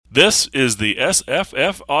This is the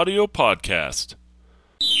SFFaudio podcast.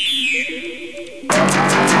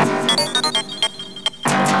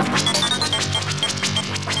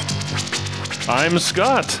 I'm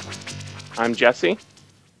Scott. I'm Jesse.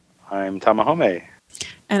 I'm Tamahome.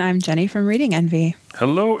 And I'm Jenny from Reading Envy.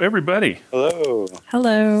 Hello, everybody. Hello.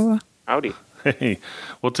 Hello. Howdy. Hey.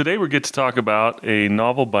 Well, today we get to talk about a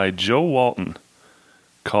novel by Joe Walton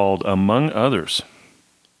called Among Others.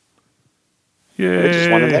 Yay. It just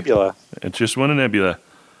won a nebula. It just won a nebula.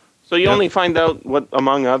 So you only find out what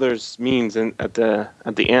 "among others" means at the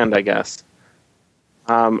end, I guess.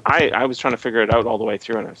 I was trying to figure it out all the way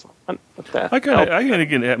through, and I was like, "What the?" I kind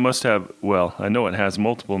of it must have. Well, I know it has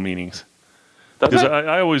multiple meanings. Does it?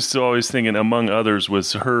 I was thinking "among others"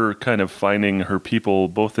 was her kind of finding her people,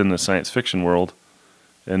 both in the science fiction world,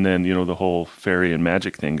 and then the whole fairy and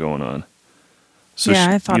magic thing going on. So yeah,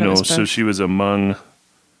 I thought it was both. So she was among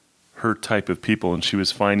her type of people, and she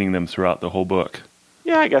was finding them throughout the whole book.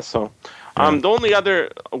 Yeah, I guess so. The only other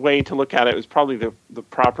way to look at it was probably the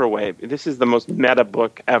proper way. This is the most meta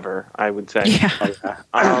book ever, I would say.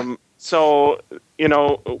 Yeah. So,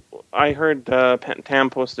 I heard Tam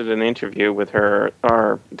posted an interview with her,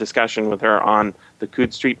 or discussion with her on the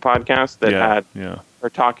Coode Street podcast that had her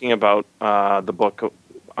talking about the book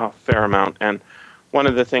a fair amount. And one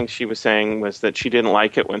of the things she was saying was that she didn't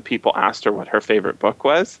like it when people asked her what her favorite book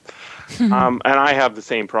was. And I have the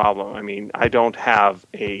same problem. I mean, I don't have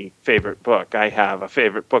a favorite book. I have a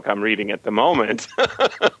favorite book I'm reading at the moment.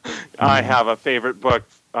 I have a favorite book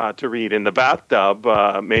to read in the bathtub,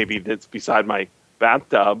 maybe that's beside my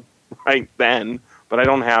bathtub right then, but I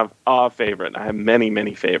don't have a favorite. I have many,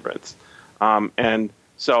 many favorites. And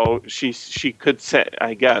so she could say,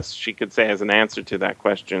 I guess she could say as an answer to that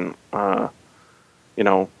question,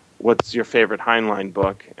 what's your favorite Heinlein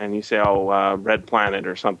book? And you say, Red Planet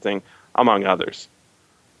or something, among others.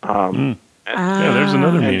 There's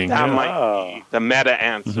another meaning. That might be the meta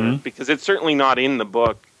answer, because it's certainly not in the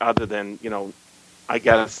book other than, I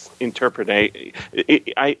guess, interpretate.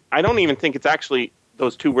 I don't even think it's actually,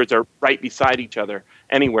 those two words are right beside each other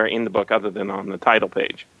anywhere in the book other than on the title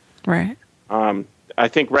page. Right. I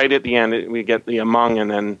think right at the end we get the among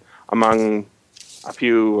and then among a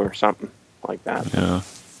few or something like that. Yeah.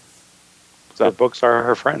 So the books are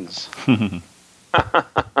her friends.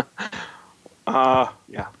 Yeah.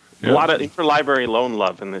 A lot of interlibrary loan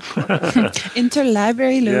love in this book.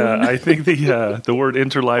 Interlibrary loan. Yeah, I think the word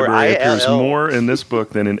interlibrary appears more in this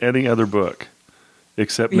book than in any other book,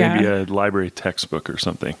 except maybe a library textbook or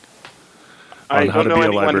something on how to be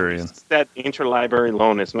a librarian. That interlibrary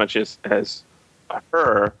loan as much as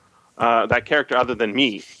her, that character, other than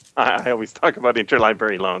me. I always talk about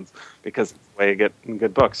interlibrary loans because it's the way you get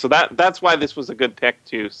good books. So that's why this was a good pick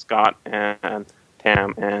to Scott and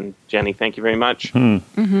Tam and Jenny. Thank you very much.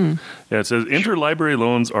 Mm-hmm. Yeah, it says interlibrary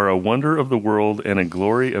loans are a wonder of the world and a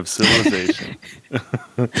glory of civilization.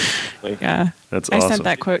 Yeah, that's awesome. I sent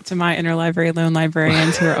that quote to my interlibrary loan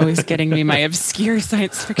librarians who are always getting me my obscure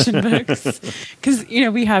science fiction books, because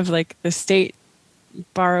we have like the state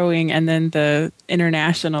borrowing and then the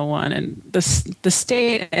international one, and the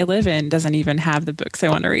state I live in doesn't even have the books I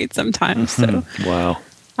want to read sometimes. So wow.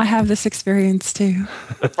 I have this experience too.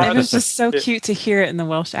 It was just so cute to hear it in the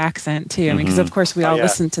Welsh accent too. I mean, because of course we all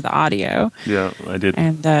listened to the audio. Yeah, I did.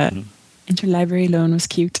 And interlibrary loan was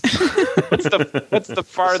cute. What's the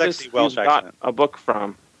farthest you've got a book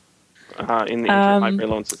from in the interlibrary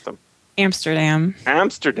loan system? Amsterdam.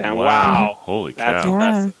 Amsterdam. Wow. Holy cow. That's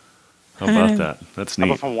impressive. How about that? That's neat.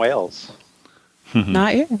 How about from Wales?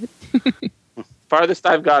 Not yet. Farthest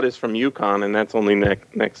I've got is from Yukon, and that's only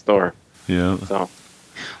next door. Yeah. So.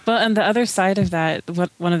 Well, and the other side of that,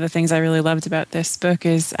 one of the things I really loved about this book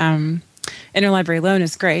is interlibrary loan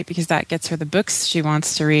is great because that gets her the books she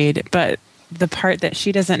wants to read, but the part that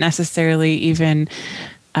she doesn't necessarily even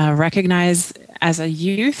recognize as a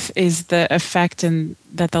youth is the effect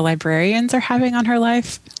that the librarians are having on her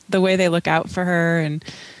life, the way they look out for her and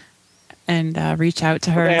reach out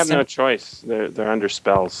to her. They have no choice. They're under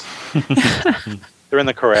spells. They're in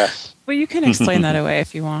the caress. Well, you can explain that away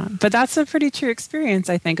if you want. But that's a pretty true experience,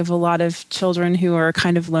 I think, of a lot of children who are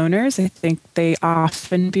kind of loners. I think they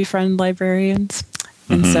often befriend librarians.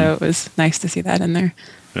 And so it was nice to see that in there.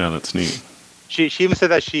 Yeah, that's neat. She even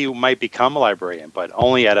said that she might become a librarian, but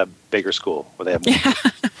only at a bigger school where they have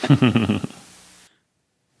more.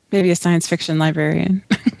 Maybe a science fiction librarian.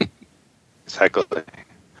 Exactly.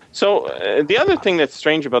 So the other thing that's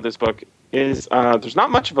strange about this book is there's not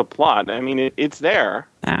much of a plot. I mean, it's there.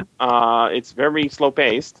 Yeah. It's very slow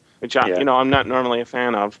paced, which I'm not normally a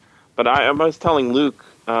fan of. But I was telling Luke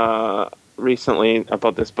recently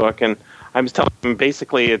about this book, and I was telling him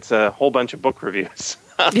basically it's a whole bunch of book reviews.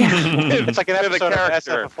 Yeah. It's like an episode of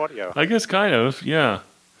SFFaudio. I guess kind of, yeah.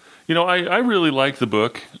 I really liked the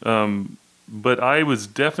book, but I was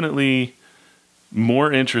definitely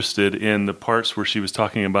more interested in the parts where she was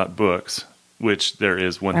talking about books, which there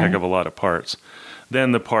is one heck of a lot of parts,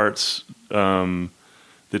 than the parts that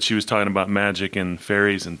she was talking about magic and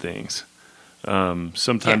fairies and things.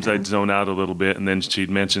 Sometimes I'd zone out a little bit, and then she'd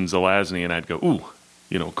mention Zelazny, and I'd go, ooh,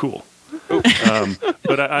 cool.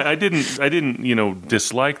 But I didn't,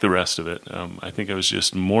 dislike the rest of it. I think I was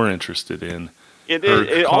just more interested in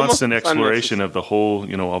her constant exploration of the whole,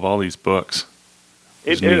 of all these books.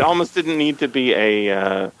 It almost didn't need to be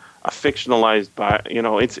a fictionalized,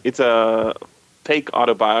 it's a fake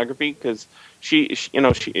autobiography, because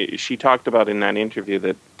she talked about in that interview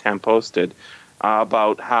that Tam posted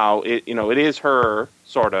about how it is her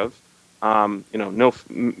sort of,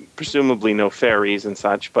 presumably no fairies and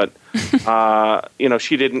such, but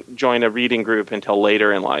she didn't join a reading group until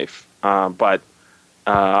later in life, but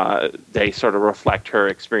they sort of reflect her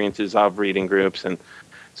experiences of reading groups. And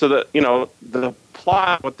so the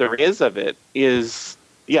plot, what there is of it, is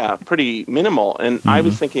pretty minimal. And I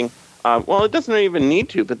was thinking, it doesn't even need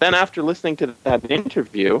to. But then after listening to that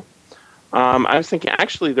interview, I was thinking,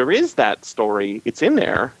 actually, there is that story. It's in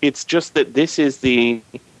there. It's just that this is the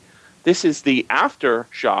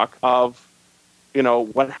aftershock of,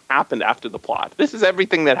 what happened after the plot. This is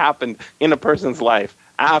everything that happened in a person's life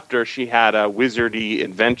after she had a wizardy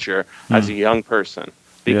adventure as a young person.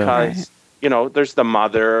 Because, there's the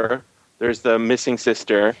mother, there's the missing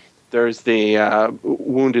sister, there's the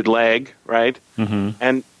wounded leg, right?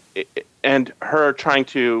 Mm-hmm. And her trying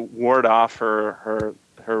to ward off her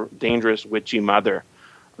dangerous witchy mother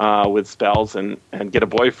with spells and get a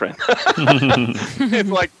boyfriend. It's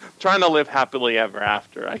like trying to live happily ever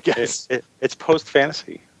after, I guess. It's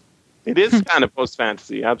post-fantasy. It is kind of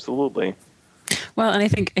post-fantasy, absolutely. Well, and I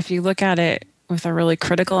think if you look at it with a really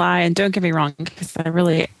critical eye, and don't get me wrong, because I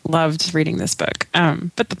really loved reading this book,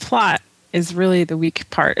 but the plot is really the weak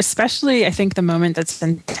part, especially I think the moment that's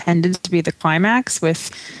intended to be the climax with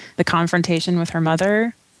the confrontation with her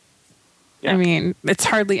mother. Yeah. I mean, it's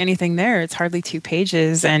hardly anything there. It's hardly 2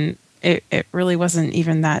 pages, and it really wasn't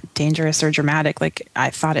even that dangerous or dramatic like I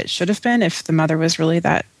thought it should have been if the mother was really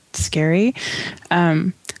that scary.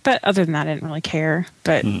 But other than that, I didn't really care.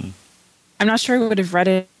 But I'm not sure I would have read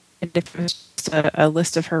it if it was just a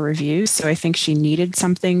list of her reviews. So I think she needed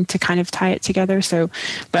something to kind of tie it together.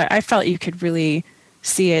 But I felt you could really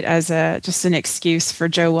see it as just an excuse for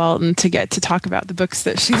Jo Walton to get to talk about the books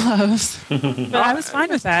that she loves. But I was fine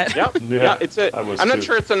with that. I'm not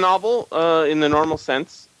sure it's a novel in the normal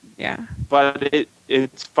sense. Yeah. But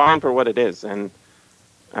it's fine for what it is, and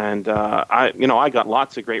I got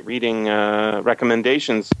lots of great reading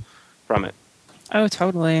recommendations from it. Oh,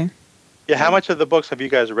 totally. Yeah, how much of the books have you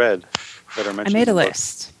guys read that are mentioned? I made a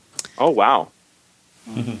list. Oh, wow.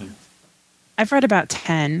 I've read about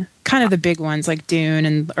 10, kind of the big ones like Dune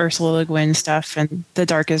and Ursula Le Guin stuff and The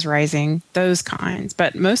Dark is Rising, those kinds.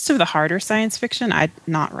 But most of the harder science fiction I'd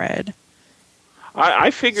not read.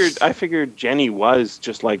 I figured Jenny was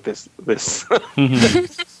just like this this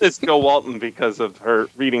Jo Walton because of her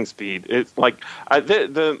reading speed. It's like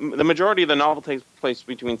the majority of the novel takes place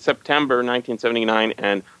between September 1979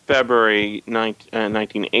 and February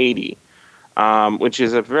 1980, which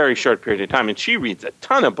is a very short period of time. And she reads a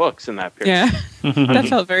ton of books in that period. Yeah, that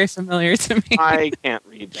felt very familiar to me. I can't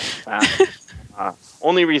read that fast.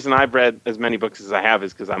 Only reason I've read as many books as I have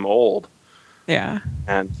is because I'm old. Yeah.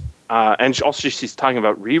 And also she's talking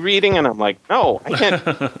about rereading, and I'm like, no, I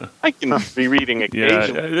can't. I can be reading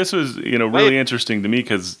occasionally. Yeah, this was really interesting to me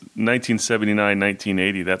because 1979,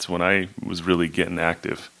 1980, that's when I was really getting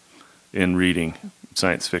active in reading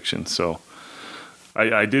science fiction. So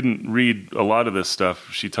I didn't read a lot of this stuff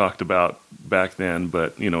she talked about back then,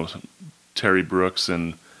 but Terry Brooks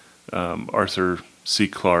and Arthur C.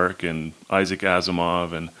 Clarke and Isaac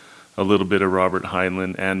Asimov and a little bit of Robert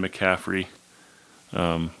Heinlein, Anne McCaffrey.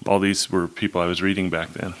 All these were people I was reading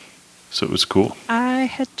back then, so it was cool. I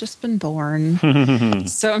had just been born,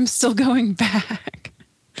 so I'm still going back.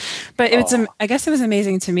 But I guess it was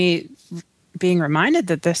amazing to me being reminded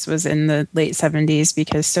that this was in the late 70s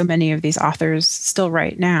because so many of these authors still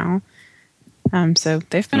write now. So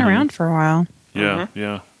they've been around for a while. Yeah,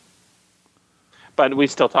 yeah. But we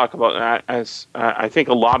still talk about that as I think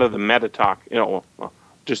a lot of the meta talk,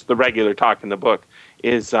 just the regular talk in the book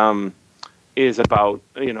is about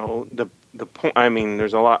the point. I mean,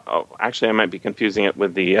 there's a lot. Oh, actually, I might be confusing it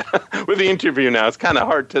with the with the interview now. It's kind of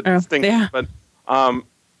hard to distinguish, but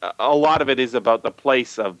a lot of it is about the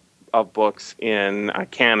place of books in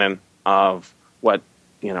canon of what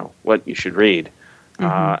you should read.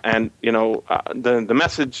 And the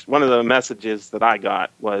message, one of the messages that I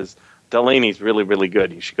got was Delaney's really, really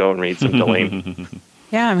good. You should go and read some Delaney.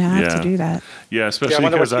 Yeah, I have to do that. Yeah, especially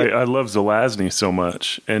because I love Zelazny so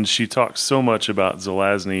much, and she talks so much about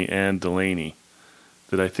Zelazny and Delaney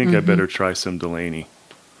that I think I better try some Delaney.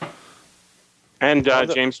 And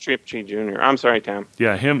James Tripchey Jr. I'm sorry, Tam.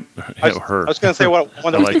 Yeah, her. I was going to say one of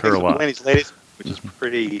I like her a lot. Delaney's latest, which is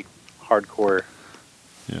pretty hardcore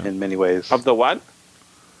in many ways. Of the what?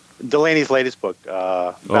 Delaney's latest book,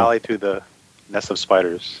 Valley to the Nest of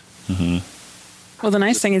Spiders. Mm-hmm. Well, the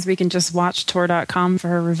nice thing is we can just watch Tor.com for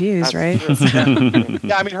her reviews, right?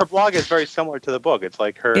 Yeah, I mean, her blog is very similar to the book. It's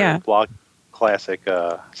like her blog classic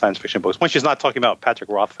science fiction books. When she's not talking about Patrick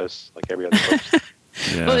Rothfuss like every other book.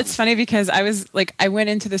 Yeah. Well, it's funny because I went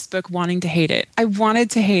into this book wanting to hate it. I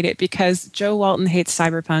wanted to hate it because Joe Walton hates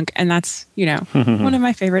cyberpunk, and that's, one of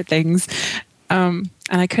my favorite things. And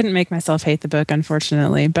I couldn't make myself hate the book,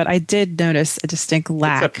 unfortunately, but I did notice a distinct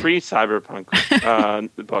lack. It's a pre-cyberpunk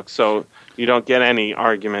book, so you don't get any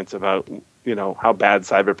arguments about how bad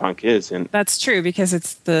cyberpunk is. And that's true because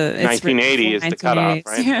it's 1980 is the cutoff,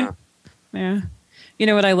 right? Yeah. You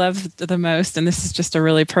know what I love the most, and this is just a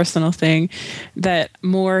really personal thing, that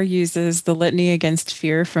Moore uses the litany against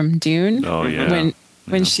fear from Dune. Oh yeah.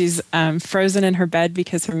 When she's frozen in her bed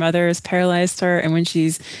because her mother has paralyzed her, and when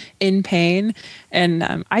she's in pain.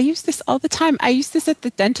 And I use this all the time. I used this at the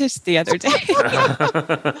dentist the other day.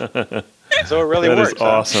 So it really works. That is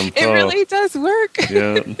awesome. It really does work.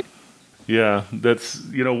 Yeah. That's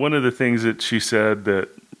one of the things that she said that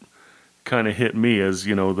kind of hit me as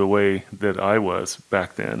the way that I was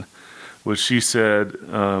back then was she said,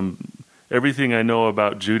 everything I know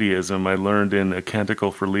about Judaism, I learned in A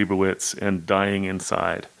Canticle for Leibowitz and Dying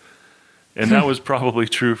Inside. And that was probably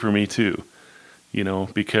true for me too,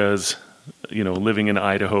 because, living in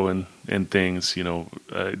Idaho and things,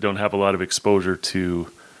 I don't have a lot of exposure to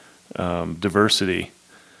diversity.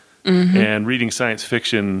 And reading science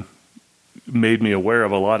fiction made me aware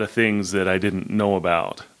of a lot of things that I didn't know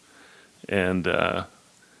about. And,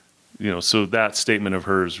 so that statement of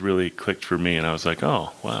hers really clicked for me, and I was like,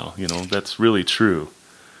 oh, wow, that's really true.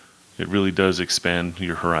 It really does expand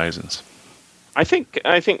your horizons. I think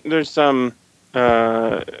there's some,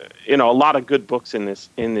 a lot of good books in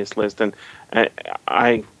this list, and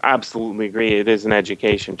I absolutely agree. It is an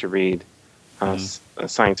education to read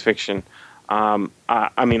science fiction. I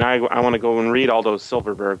want to go and read all those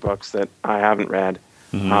Silverberg books that I haven't read,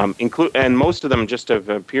 and most of them just have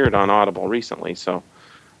appeared on Audible recently. So.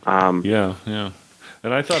 Yeah.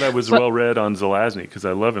 And I thought I was well read on Zelazny because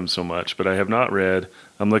I love him so much, but I have not read.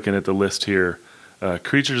 I'm looking at the list here.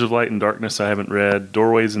 Creatures of Light and Darkness I haven't read.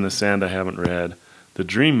 Doorways in the Sand I haven't read. The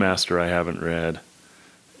Dream Master I haven't read.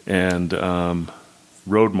 And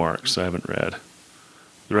Road Marks I haven't read.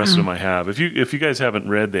 The rest of them I have. If you guys haven't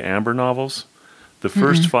read the Amber novels, the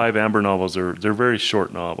first 5 Amber novels they're very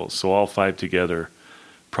short novels, so all 5 together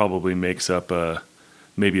probably makes up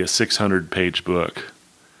maybe a 600-page book.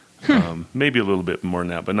 Maybe a little bit more than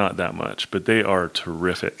that, but not that much. But they are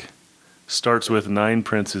terrific. Starts with 9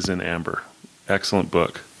 Princes in Amber. Excellent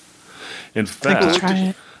book. In fact,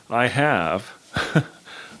 I have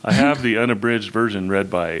the unabridged version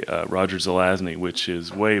read by Roger Zelazny, which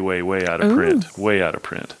is way, way, way out of print. Way out of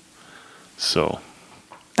print. So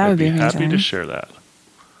that would be amazing. Happy to share that.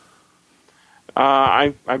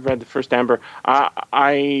 I've read the first Amber.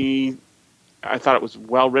 I thought it was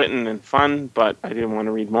well written and fun, but I didn't want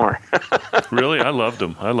to read more. Really? I loved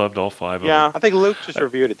them. I loved all 5 of them. Yeah, I think Luke just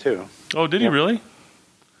reviewed it too. Oh, did he really?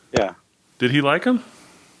 Yeah. Did he like them?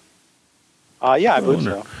 Yeah, I believe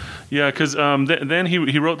so. Yeah, because then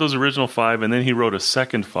he wrote those original 5, and then he wrote a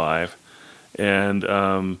second 5, and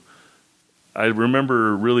I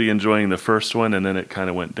remember really enjoying the first one, and then it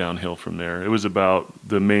kind of went downhill from there. It was about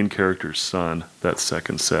the main character's son, that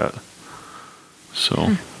second set.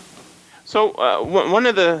 So one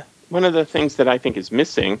of the things that I think is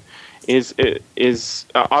missing is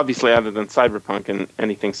obviously, other than cyberpunk and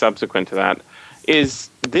anything subsequent to that, is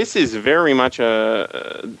this is very much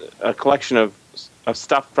a collection of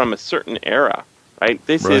stuff from a certain era, right?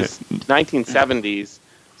 This is 1970s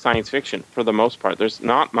science fiction for the most part. There's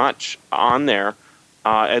not much on there,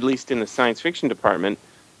 at least in the science fiction department,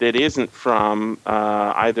 that isn't from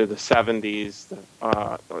either the 70s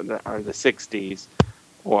or the 60s.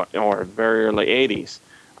 Or very early 80s.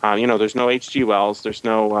 There's no H.G. Wells. There's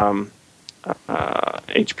no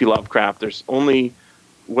H.P. Lovecraft. There's only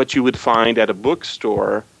what you would find at a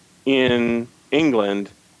bookstore in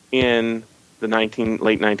England in the late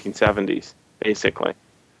 1970s, basically.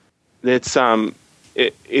 It's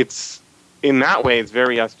it's in that way it's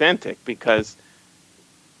very authentic, because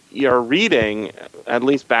your reading, at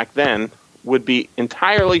least back then, would be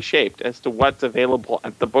entirely shaped as to what's available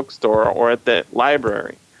at the bookstore or at the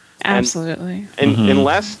library. Absolutely. And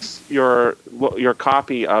unless your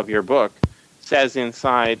copy of your book says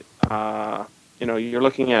inside, you're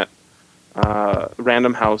looking at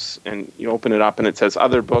Random House and you open it up and it says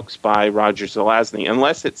other books by Roger Zelazny.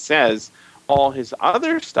 Unless it says all his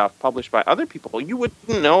other stuff published by other people, you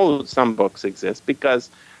wouldn't know some books exist, because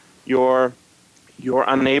you're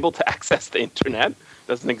unable to access the internet.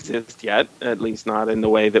 Doesn't exist yet, at least not in the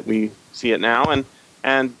way that we see it now.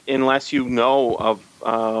 And unless you know of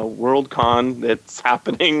Worldcon that's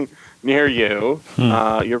happening near you,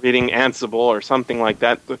 you're reading Ansible or something like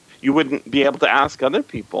that, you wouldn't be able to ask other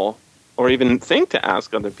people, or even think to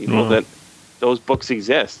ask other people that those books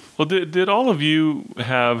exist. Well, did all of you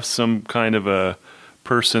have some kind of a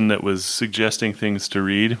person that was suggesting things to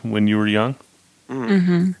read when you were young?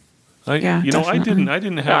 Mm-hmm. I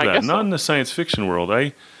didn't have that. Not so. In the science fiction world.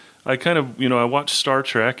 I kind of, I watched Star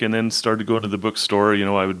Trek and then started going to the bookstore.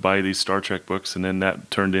 I would buy these Star Trek books, and then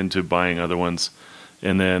that turned into buying other ones,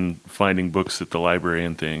 and then finding books at the library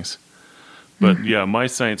and things. But my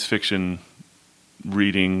science fiction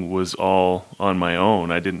reading was all on my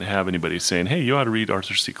own. I didn't have anybody saying, hey, you ought to read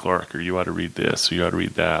Arthur C. Clarke, or you ought to read this, or you ought to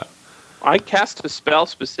read that. I cast a spell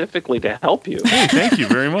specifically to help you. Hey, thank you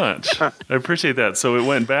very much. I appreciate that. So it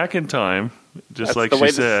went back in time, just like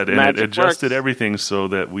she said, and it adjusted everything so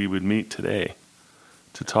that we would meet today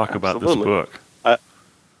to talk about this book. I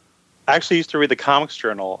actually used to read the Comics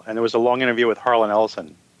Journal, and there was a long interview with Harlan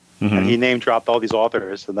Ellison, and he name-dropped all these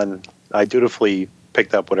authors, and then I dutifully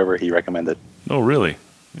picked up whatever he recommended. Oh, really?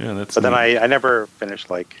 Yeah, that's. But then I never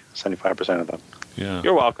finished like 75% of them. Yeah.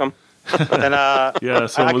 You're welcome. But then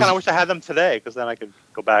so I kind of wish I had them today, because then I could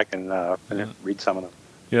go back and read some of them.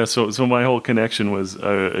 Yeah, so my whole connection was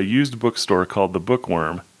a used bookstore called The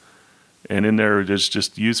Bookworm, and in there there's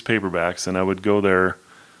just used paperbacks, and I would go there,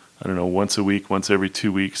 I don't know, once a week, once every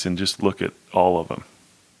 2 weeks, and just look at all of them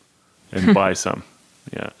and buy some.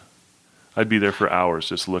 Yeah. I'd be there for hours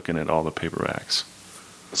just looking at all the paperbacks.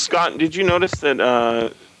 Scott, did you notice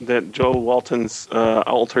that Joe Walton's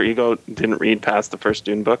alter ego didn't read past the first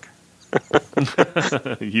Dune book?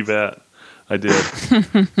 You bet. I did.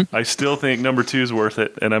 I still think number 2 is worth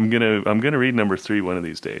it, and I'm gonna read number 3 one of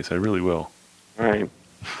these days. I really will. All right.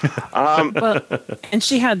 Well, and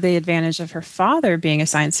she had the advantage of her father being a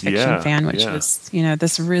science fiction fan, which was,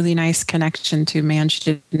 this really nice connection to a man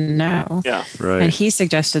she didn't know. Yeah, right. And he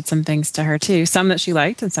suggested some things to her too, some that she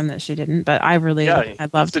liked and some that she didn't. But I loved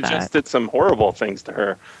that. Suggested some horrible things to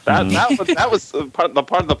her. That was part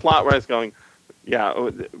of the plot where I was going, yeah.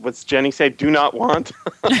 What's Jenny say? Do not want.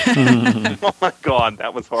 Oh my God,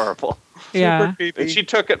 that was horrible. Yeah. Super creepy. And she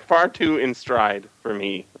took it far too in stride for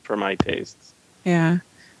me, for my tastes. Yeah.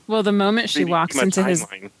 Well, the moment she walks into his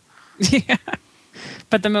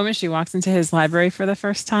but the moment she walks into his library for the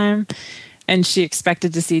first time, and she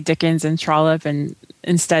expected to see Dickens and Trollope, and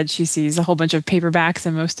instead she sees a whole bunch of paperbacks,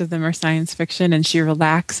 and most of them are science fiction, and she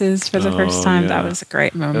relaxes for the first time. Yeah. That was a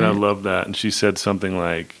great moment. And I love that. And she said something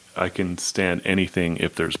like, "I can stand anything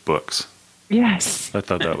if there's books." Yes. I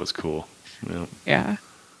thought that was cool. Yeah. Yeah.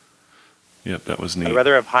 Yep, that was neat. I'd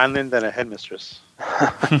rather have Heinlein than a headmistress.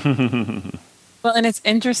 Well, and it's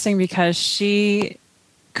interesting because she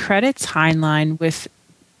credits Heinlein with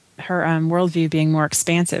her worldview being more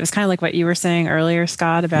expansive. It's kind of like what you were saying earlier,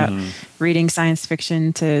 Scott, about reading science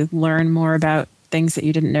fiction to learn more about things that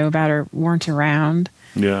you didn't know about or weren't around.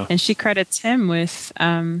 Yeah. And she credits him with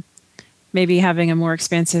maybe having a more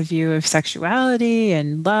expansive view of sexuality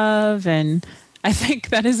and love. And I think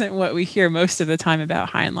that isn't what we hear most of the time about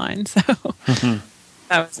Heinlein. So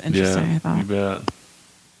that was interesting, I thought. You bet.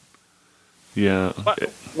 Yeah.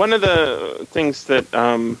 One of the things that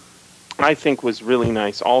I think was really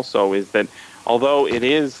nice also is that although it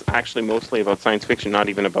is actually mostly about science fiction, not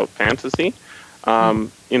even about fantasy,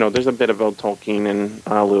 there's a bit about Tolkien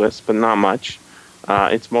and Lewis, but not much.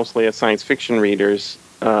 It's mostly a science fiction reader's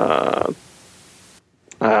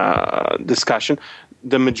discussion.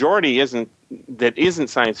 The majority isn't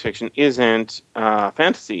science fiction, isn't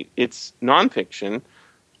fantasy. It's nonfiction,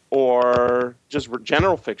 or just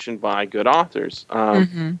general fiction by good authors,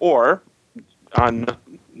 or I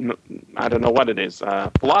don't know what it is,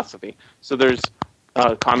 philosophy. So there's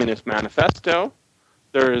a Communist Manifesto,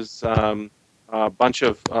 there's a bunch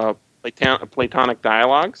of Platonic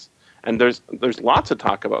dialogues, and there's lots of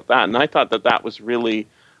talk about that. And I thought that was really,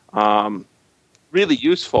 really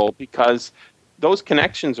useful, because those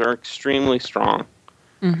connections are extremely strong.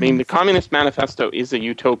 I mean, the Communist Manifesto is a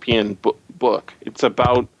utopian book. It's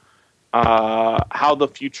about how the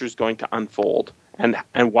future is going to unfold and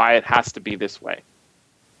why it has to be this way.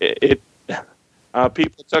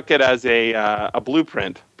 People took it as a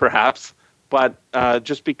blueprint, perhaps, but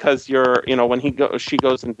just because when she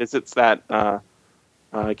goes and visits that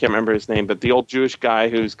I can't remember his name, but the old Jewish guy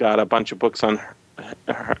who's got a bunch of books on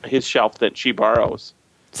his shelf that she borrows.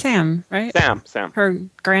 Sam, right? Sam. Her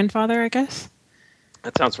grandfather, I guess.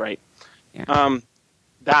 That sounds right. Yeah.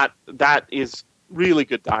 That is really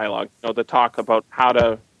good dialogue. The talk about how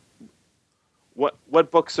to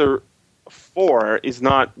what books are for is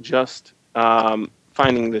not just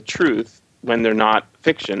finding the truth when they're not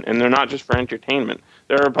fiction, and they're not just for entertainment.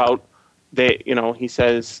 They're about he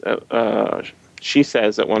says. She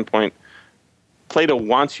says at one point, Plato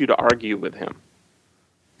wants you to argue with him.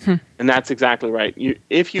 And that's exactly right.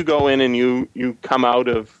 If you go in and you come out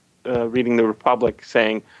of reading the Republic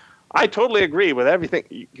saying, I totally agree with everything,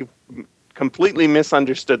 you completely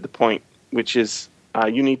misunderstood the point, which is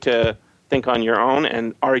you need to think on your own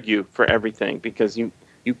and argue for everything, because you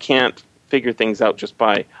can't figure things out just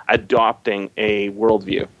by adopting a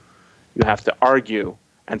worldview. You have to argue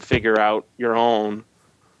and figure out your own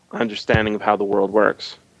understanding of how the world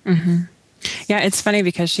works. Mm-hmm. Yeah, it's funny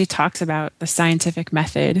because she talks about the scientific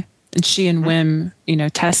method, and she and Wim,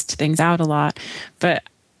 test things out a lot. But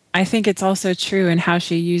I think it's also true in how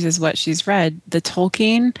she uses what she's read. The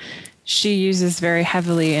Tolkien, she uses very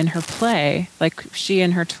heavily in her play. Like, she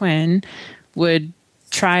and her twin would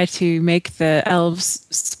try to make the elves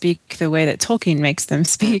speak the way that Tolkien makes them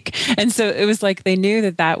speak. And so it was like they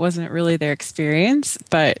knew that wasn't really their experience,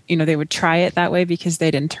 but, they would try it that way because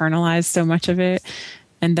they'd internalized so much of it.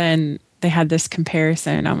 And then they had this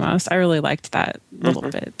comparison almost. I really liked that little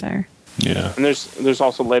bit there. Yeah. And there's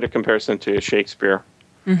also later comparison to Shakespeare,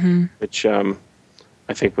 which I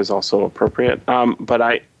think was also appropriate. But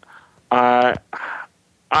I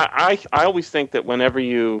always think that whenever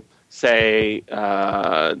you say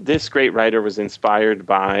this great writer was inspired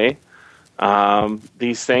by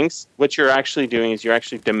these things, what you're actually doing is you're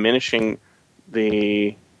actually diminishing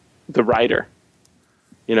the writer.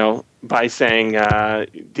 By saying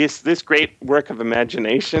this great work of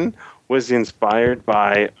imagination was inspired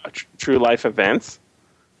by true life events,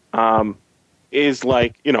 is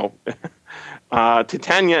like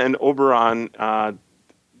Titania and Oberon,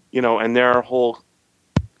 and their whole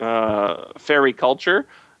fairy culture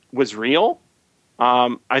was real.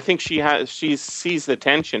 I think she sees the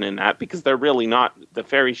tension in that, because they're really not, the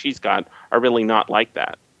fairies she's got are really not like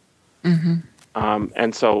that.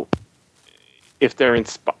 And so if they're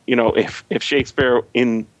if Shakespeare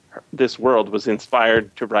in this world was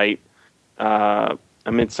inspired to write A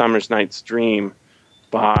Midsummer Night's Dream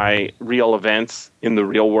by real events in the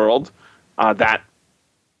real world, that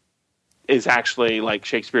is actually like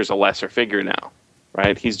Shakespeare's a lesser figure now,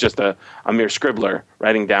 right? He's just a mere scribbler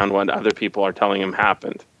writing down what other people are telling him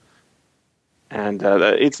happened. And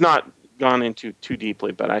it's not gone into too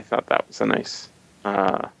deeply, but I thought that was a nice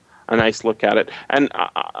look at it. And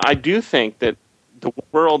I do think that the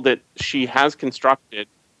world that she has constructed,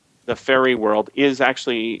 the fairy world, is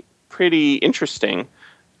actually pretty interesting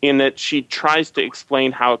in that she tries to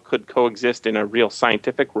explain how it could coexist in a real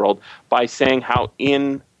scientific world by saying how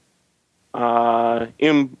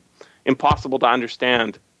impossible to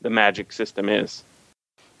understand the magic system is.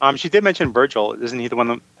 She did mention Virgil. Isn't he the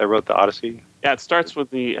one that wrote the Odyssey? Yeah, it starts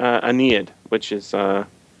with the Aeneid, which is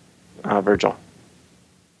Virgil.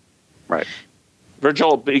 Right.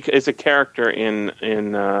 Virgil is a character in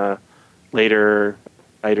later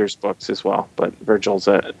writers' books as well, but Virgil's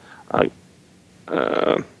a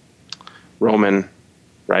Roman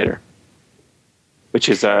writer, which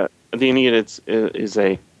is the Aeneid is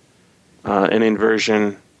an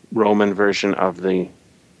inversion Roman version of the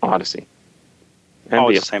Odyssey. And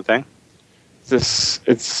it's the same thing.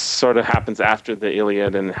 It sort of happens after the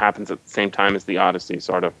Iliad and happens at the same time as the Odyssey,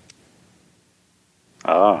 sort of.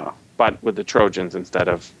 But with the Trojans instead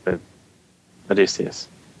of Odysseus.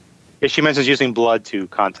 Yeah, she mentions using blood to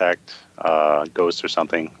contact ghosts or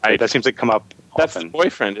something. That seems to come up That's often. the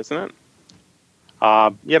boyfriend, isn't it?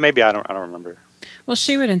 Yeah, maybe. I don't remember. Well,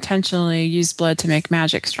 she would intentionally use blood to make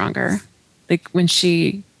magic stronger. Like when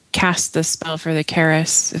she cast the spell for the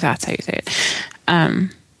Keris, if that's how you say it,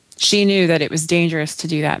 she knew that it was dangerous to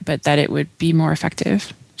do that, but that it would be more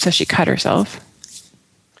effective. So she cut herself.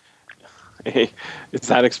 Hey, does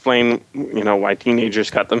that explain, why teenagers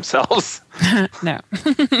cut themselves? No.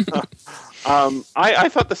 I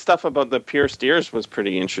thought the stuff about the pierced ears was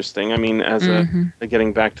pretty interesting. I mean, as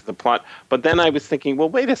getting back to the plot. But then I was thinking, well,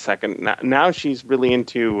 wait a second. Now she's really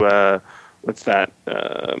into, what's that,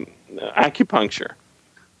 acupuncture.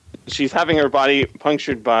 she's having her body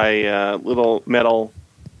punctured by little metal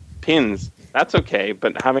pins. That's okay,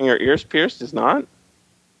 but having her ears pierced is not?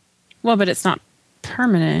 Well, but it's not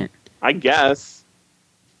permanent. I guess.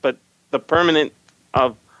 But the permanent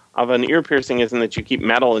of an ear piercing isn't that you keep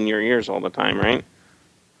metal in your ears all the time, right?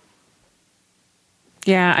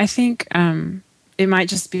 Yeah, I think it might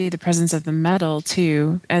just be the presence of the metal,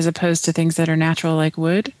 too, as opposed to things that are natural like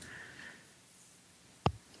wood.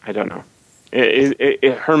 I don't know.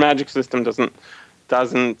 Her magic system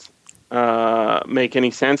doesn't make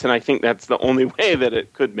any sense, and I think that's the only way that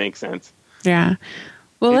it could make sense. Yeah.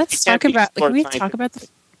 Well, let's talk about. Can we talk about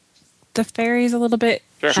the fairies a little bit?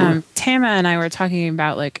 Sure. Tama and I were talking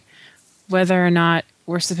about like whether or not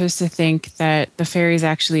we're supposed to think that the fairies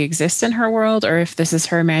actually exist in her world, or if this is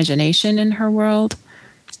her imagination in her world.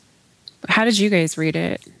 How did you guys read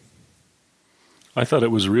it? I thought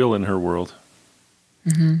it was real in her world.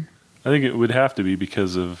 Mm-hmm. I think it would have to be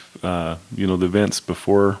because of the events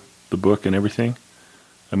before the book and everything.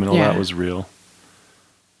 I mean, all that was real.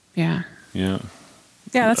 Yeah. Yeah.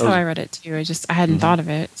 Yeah, that's how I read it too. I hadn't thought of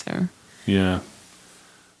it, so. Yeah.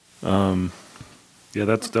 Yeah,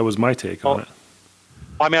 that was my take on it.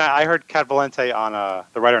 Well, I mean, I heard Kat Valente on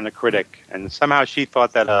The Writer and the Critic, and somehow she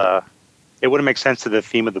thought that it wouldn't make sense to the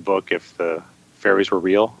theme of the book if the fairies were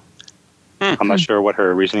real. I'm not sure what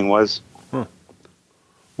her reasoning was.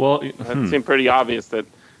 Well, it seemed pretty obvious that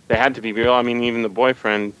they had to be real. I mean, even the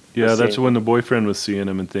boyfriend. Yeah, that's when the boyfriend was seeing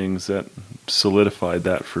him and things that solidified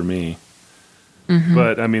that for me. Mm-hmm.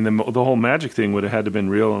 But I mean, the whole magic thing would have had to been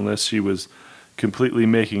real unless she was completely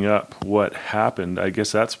making up what happened. I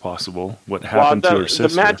guess that's possible. What happened to her sister?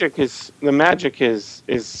 The magic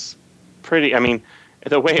is pretty. I mean,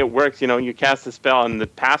 the way it works, you cast a spell and the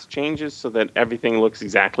past changes so that everything looks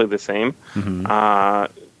exactly the same.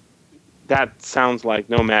 Mm-hmm. That sounds like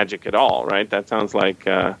no magic at all, right? That sounds like,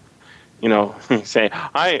 you say,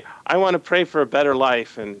 I want to pray for a better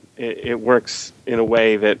life, and it works in a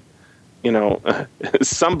way that,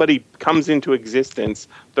 somebody comes into existence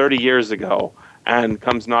 30 years ago and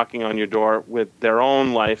comes knocking on your door with their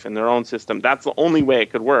own life and their own system. That's the only way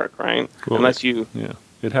it could work, right? Well, unless you,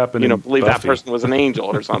 it happened. Believe Buffy. that person was an angel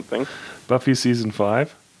or something. Buffy season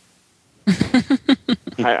 5.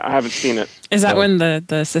 I haven't seen it. Is that when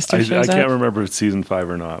the sister shows up? I can't remember if it's season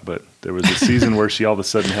 5 or not, but there was a season where she all of a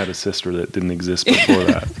sudden had a sister that didn't exist before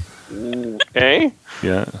that. Okay.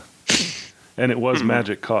 Yeah. And it was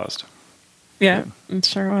magic caused. Yeah, it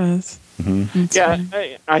sure was. Mm-hmm. Yeah,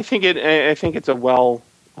 I think it's a well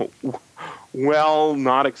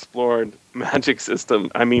not explored magic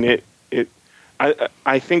system. I mean,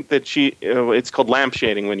 I think that it's called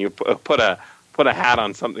lampshading when you put a hat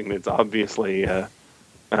on something that's obviously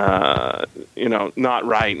not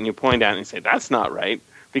right, and you point out and you say that's not right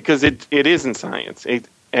because it isn't science.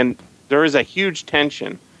 And there is a huge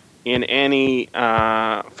tension in any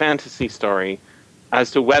fantasy story as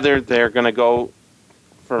to whether they're going to go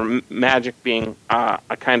for magic being a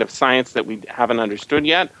kind of science that we haven't understood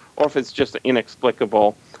yet, or if it's just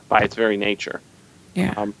inexplicable by its very nature.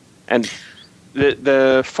 Yeah. And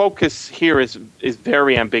the focus here is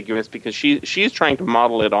very ambiguous because she's trying to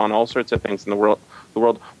model it on all sorts of things in the world.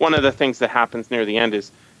 One of the things that happens near the end is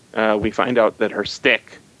we find out that her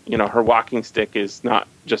stick, her walking stick, is not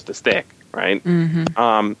just a stick, right?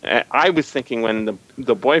 Mm-hmm. I was thinking when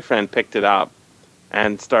the boyfriend picked it up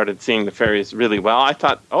and started seeing the fairies really well, I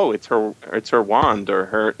thought, oh, it's her wand, or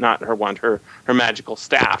her magical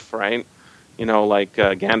staff, right? Like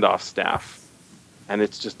Gandalf's staff. And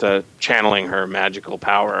it's just channeling her magical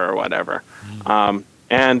power or whatever.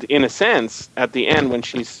 And in a sense, at the end, when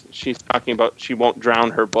she's talking about she won't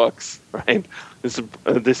drown her books, right?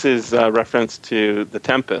 This is a reference to The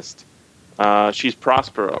Tempest. She's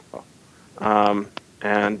Prospero, and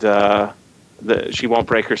she won't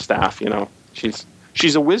break her staff.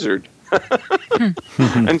 She's a wizard, and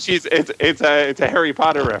it's a Harry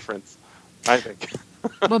Potter reference, I think.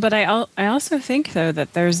 Well, but I also think, though,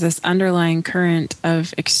 that there's this underlying current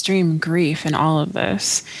of extreme grief in all of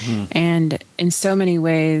this. And in so many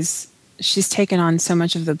ways, she's taken on so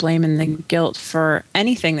much of the blame and the guilt for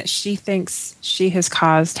anything that she thinks she has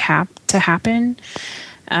caused to happen.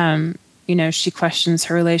 She questions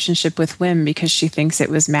her relationship with Wim because she thinks it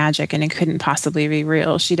was magic and it couldn't possibly be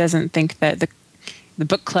real. She doesn't think that the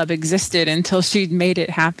book club existed until she'd made it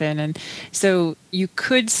happen. And so you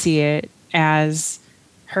could see it as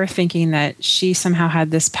her thinking that she somehow had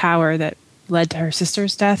this power that led to her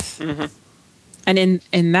sister's death. Mm-hmm. And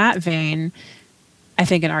in that vein, I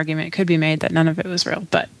think an argument could be made that none of it was real.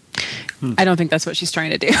 But I don't think that's what she's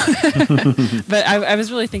trying to do. But I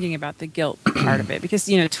was really thinking about the guilt part of it because,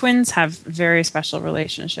 twins have very special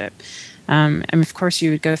relationship. And of course,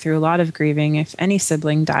 you would go through a lot of grieving if any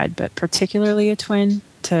sibling died, but particularly a twin,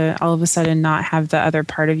 to all of a sudden not have the other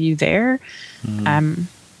part of you there.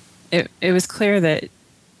 It was clear that,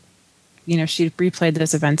 she replayed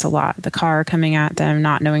those events a lot. The car coming at them,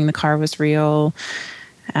 not knowing the car was real,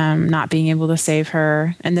 not being able to save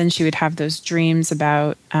her. And then she would have those dreams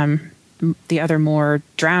about the other Moore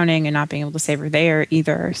drowning and not being able to save her there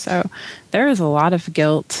either. So there was a lot of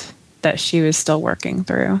guilt that she was still working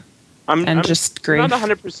through. I'm just grief. Not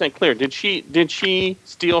 100% clear. Did she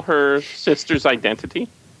steal her sister's identity?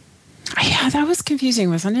 Yeah, that was confusing,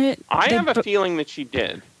 wasn't it? I have a feeling that she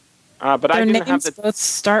did, but I didn't have the. Both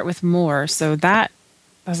start with Moore, so that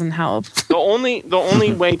doesn't help. The only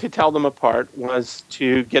way to tell them apart was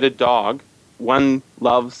to get a dog. One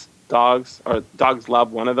loves dogs, or dogs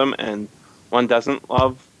love one of them, and one doesn't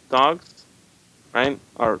love dogs, right?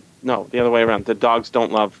 Or no, the other way around. The dogs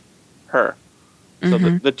don't love her. So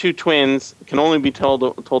the two twins can only be told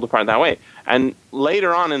apart that way. And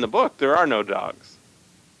later on in the book, there are no dogs,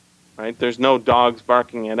 right? There's no dogs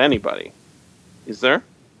barking at anybody. Is there?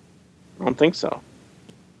 I don't think so.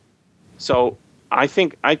 So I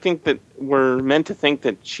think that we're meant to think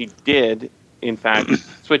that she did, in fact,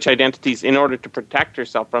 switch identities in order to protect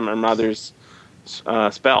herself from her mother's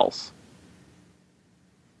spells.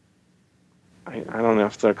 I don't know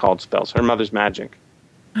if they're called spells. Her mother's magic.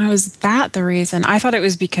 Oh, is that the reason? I thought it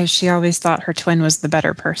was because she always thought her twin was the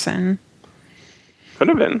better person. Could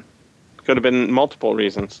have been. Could have been multiple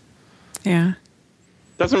reasons. Yeah.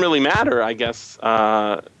 Doesn't really matter, I guess,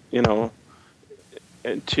 to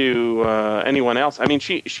anyone else. I mean,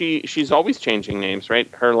 she's always changing names, right?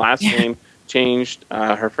 Her last name changed.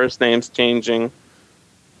 Her first name's changing.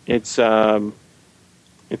 I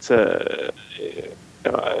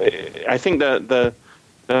think the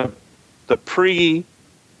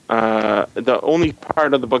only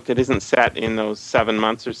part of the book that isn't set in those 7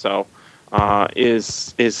 months or so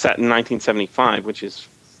is set in 1975, which is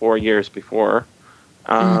 4 years before.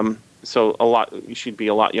 So she'd be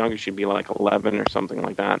a lot younger. She'd be like 11 or something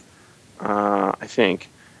like that, I think.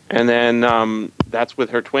 And then that's with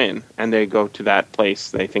her twin, and they go to that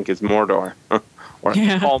place they think is Mordor, or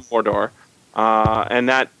it's called Mordor, and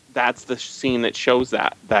that's the scene that shows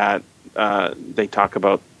that they talk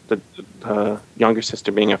about the younger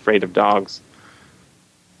sister being afraid of dogs.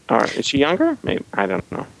 Or is she younger? Maybe, I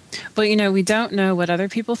don't know. Well, we don't know what other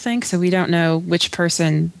people think, so we don't know which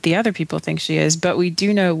person the other people think she is, but we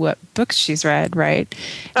do know what books she's read, right?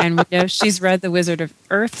 And we know she's read The Wizard of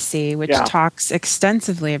Earthsea, which talks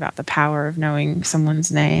extensively about the power of knowing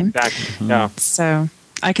someone's name. Exactly. Yeah. So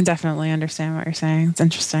I can definitely understand what you're saying. It's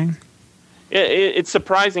interesting. It's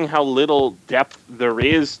surprising how little depth there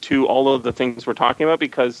is to all of the things we're talking about,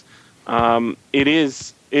 because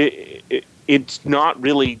it's not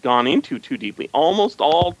really gone into too deeply. Almost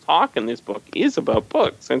all talk in this book is about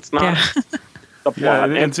books. It's not the plot. Yeah,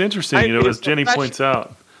 and it's interesting, as Jenny points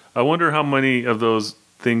out. I wonder how many of those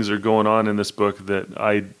things are going on in this book that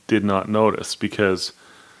I did not notice, because,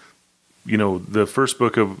 the first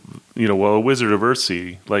book of, A Wizard of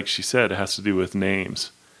Earthsea, like she said, it has to do with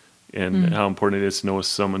names and how important it is to know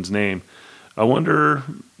someone's name. I wonder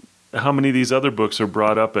how many of these other books are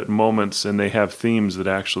brought up at moments and they have themes that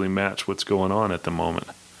actually match what's going on at the moment.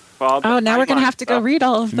 Well, now we're going to have to go read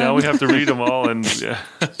all of them. Now we have to read them all, and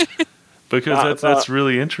because that's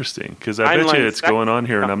really interesting, because I bet you it's going on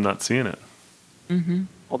here and I'm not seeing it. Mm-hmm.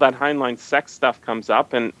 Well, that Heinlein sex stuff comes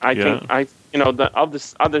up, and I think of the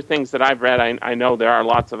other things that I've read, I know there are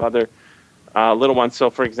lots of other little ones. So,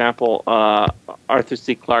 for example, Arthur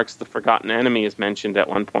C. Clarke's The Forgotten Enemy is mentioned at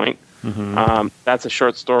one point. Mm-hmm. That's a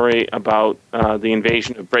short story about the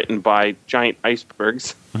invasion of Britain by giant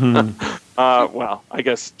icebergs. Mm-hmm. Well, I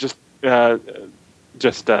guess just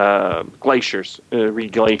glaciers,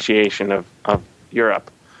 reglaciation of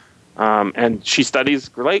Europe. And she studies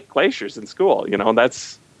glaciers in school.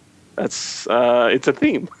 That's it's a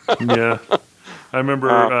theme. Yeah, I remember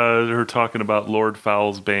her talking about Lord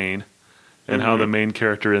Fowl's Bane and how the main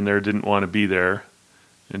character in there didn't want to be there,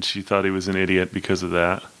 and she thought he was an idiot because of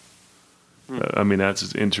that. I mean,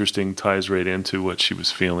 that's interesting, ties right into what she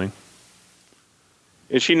was feeling.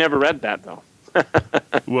 She never read that, though.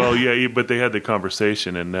 Well, yeah, but they had the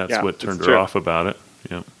conversation, and that's what turned her off about it.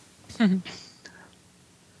 Yeah.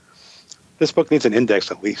 This book needs an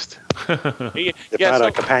index at least. If not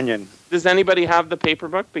a companion. Does anybody have the paper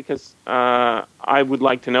book? Because I would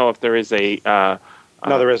like to know if there is a no,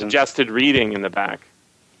 there isn't. Suggested reading in the back.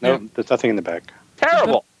 No, there's nothing in the back.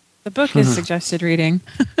 Terrible. The book is suggested reading.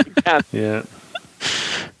 Yeah.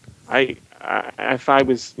 If I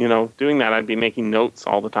was, doing that, I'd be making notes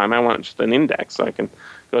all the time. I want just an index so I can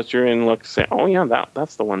go through and look, say, oh yeah,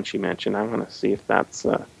 that's the one she mentioned. I want to see if that's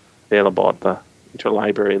available at the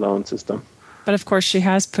interlibrary loan system. But of course, she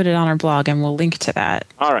has put it on her blog, and we'll link to that.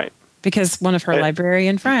 All right. Because one of her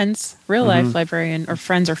librarian friends, real life librarian or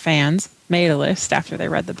friends or fans, made a list after they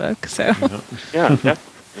read the book. So yeah.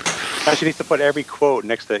 Now she needs to put every quote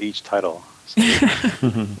next to each title. So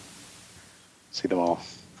see them all.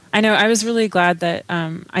 I know. I was really glad that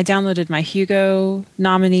I downloaded my Hugo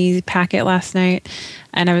nominee packet last night,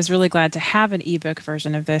 and I was really glad to have an ebook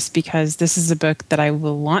version of this because this is a book that I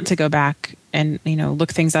will want to go back and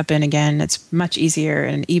look things up in again. It's much easier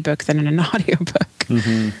in an ebook than in an audiobook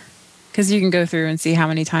because you can go through and see how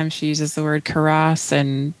many times she uses the word karas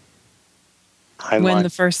and when the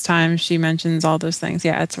first time she mentions all those things.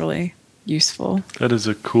 Yeah, it's really useful. That is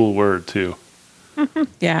a cool word too.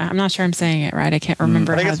 Yeah, I'm not sure I'm saying it right. I can't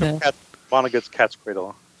remember. I think it's Vonnegut's Cat's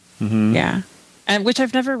Cradle. Yeah, and which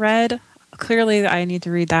I've never read. Clearly, I need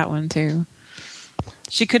to read that one too.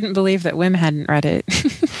 She couldn't believe that Wim hadn't read it.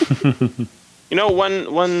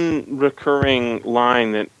 One recurring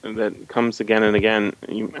line that comes again and again.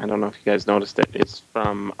 I don't know if you guys noticed it. It's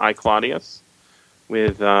from I Claudius,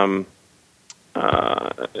 with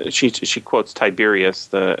she quotes Tiberius,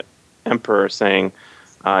 the emperor, saying,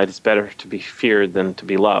 "It is better to be feared than to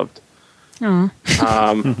be loved." And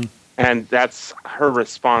that's her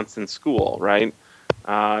response in school, right?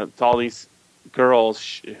 To all these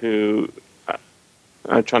girls who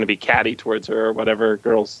are trying to be catty towards her, or whatever,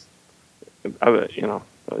 girls,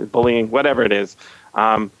 bullying, whatever it is.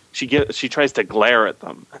 She tries to glare at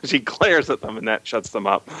them. She glares at them, and that shuts them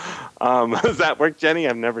up. Does that work, Jenny?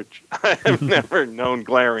 I've never known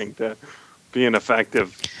glaring to be an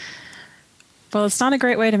effective. Well, it's not a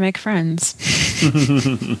great way to make friends.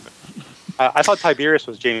 I thought Tiberius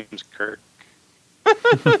was James Kirk.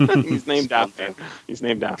 He's named after. He's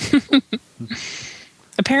named after.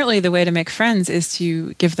 Apparently, the way to make friends is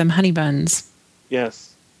to give them honey buns.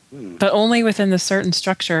 Yes. But only within the certain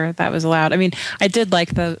structure that was allowed. I mean, I did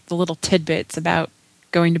like the little tidbits about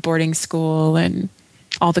going to boarding school and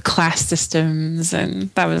all the class systems,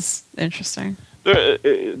 and that was interesting.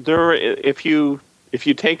 If you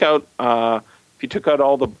took out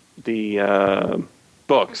all the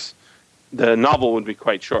books, the novel would be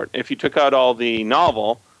quite short. If you took out all the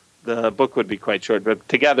novel, the book would be quite short. But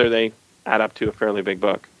together, they add up to a fairly big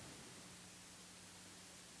book.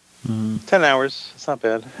 10 hours. It's not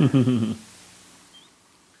bad.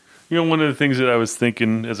 One of the things that I was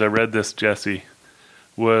thinking as I read this, Jesse,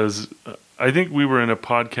 was I think we were in a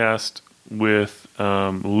podcast with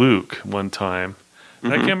Luke one time.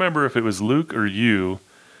 And I can't remember if it was Luke or you.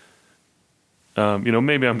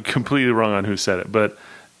 Maybe I'm completely wrong on who said it, but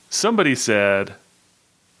somebody said,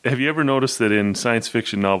 have you ever noticed that in science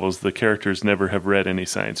fiction novels, the characters never have read any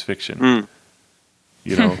science fiction?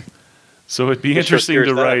 So it'd be interesting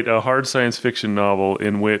to write a hard science fiction novel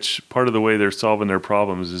in which part of the way they're solving their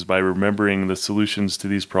problems is by remembering the solutions to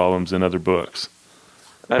these problems in other books.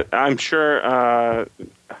 I'm sure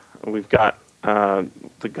we've got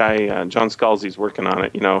the guy, John Scalzi's working on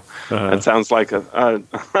it. It sounds like a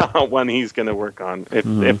one he's going to work on.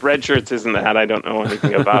 If Red Shirts isn't that, I don't know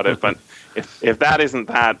anything about it. But if that isn't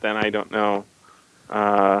that, then I don't know.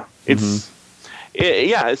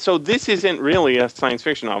 So this isn't really a science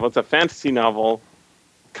fiction novel. It's a fantasy novel,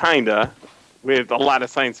 kinda, with a lot of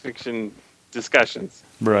science fiction discussions.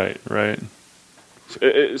 Right.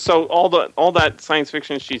 So all that science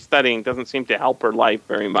fiction she's studying doesn't seem to help her life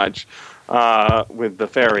very much with the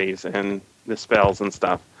fairies and the spells and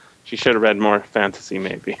stuff. She should have read more fantasy,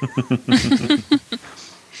 maybe.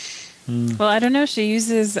 Well, I don't know. She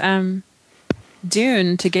uses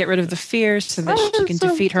Dune to get rid of the fears so that she can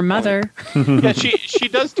defeat her mother. Yeah, she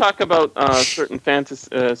does talk about certain fantasy,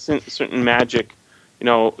 certain magic.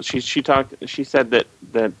 She said that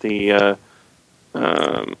the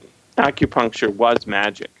acupuncture was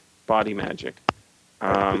magic, body magic.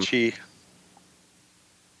 The chi.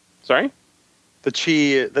 Sorry? The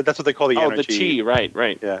chi. That's what they call the energy. Oh, the chi.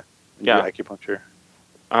 Right. Yeah. Acupuncture.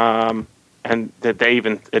 And that they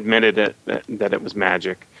even admitted that it was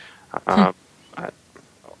magic.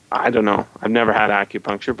 I don't know. I've never had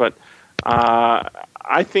acupuncture, but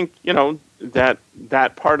I think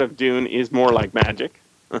that part of Dune is more like magic.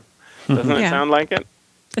 Doesn't it sound like it?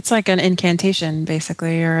 It's like an incantation,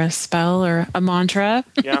 basically, or a spell, or a mantra.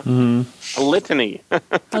 Yeah, a litany.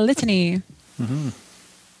 A litany.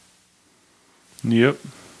 Yep.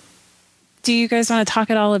 Do you guys want to talk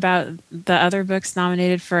at all about the other books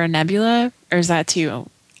nominated for a Nebula, or is that too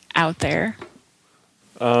out there.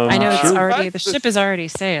 I know it's Sure. already the ship has already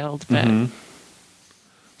sailed, but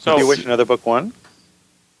So, do you wish another book won?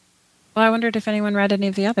 well, I wondered if anyone read any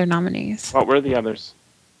of the other nominees. What were the others?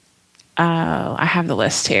 I have the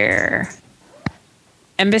list here.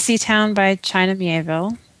 Embassy Town by China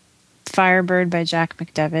Mieville, Firebird by Jack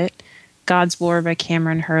McDevitt, God's War by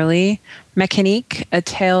Cameron Hurley, Mécanique, A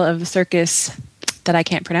Tale of the Circus that I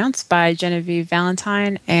can't pronounce by Genevieve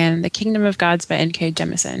Valentine, and The Kingdom of Gods by N.K.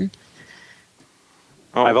 Jemisin.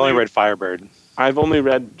 Oh, I've only read Firebird. I've only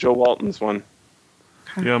read Joe Walton's one.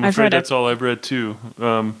 Yeah, I'm afraid that's all I've read too.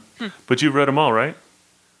 But you've read them all, right?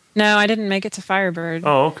 No, I didn't make it to Firebird.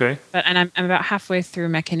 Oh, okay. But I'm about halfway through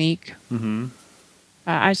Mécanique. Mm-hmm.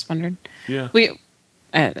 I just wondered. Yeah. We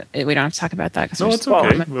don't have to talk about that. No, it's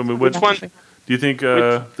okay. I mean, which one? Do you think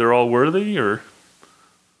they're all worthy, or?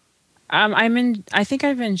 I think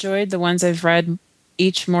I've enjoyed the ones I've read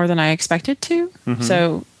each more than I expected to. Mm-hmm.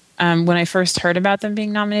 So when I first heard about them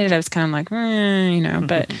being nominated, I was kind of like,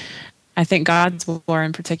 but I think God's War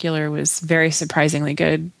in particular was very surprisingly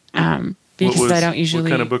good. Because I don't usually. What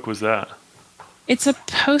kind of book was that? It's a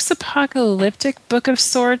post-apocalyptic book of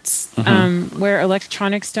sorts, where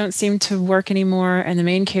electronics don't seem to work anymore, and the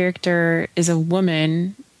main character is a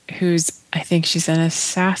woman I think she's an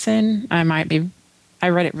assassin. I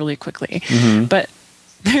read it really quickly, but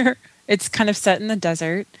it's kind of set in the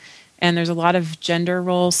desert, and there's a lot of gender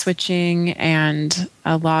role switching and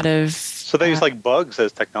a lot of. So they use like bugs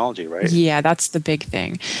as technology, right? Yeah, that's the big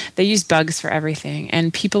thing. They use bugs for everything,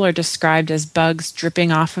 and people are described as bugs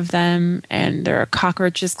dripping off of them, and there are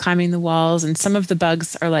cockroaches climbing the walls, and some of the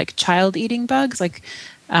bugs are like child-eating bugs. Like,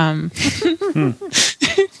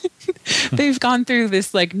 they've gone through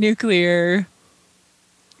this like nuclear,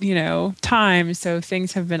 time, so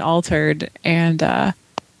things have been altered, and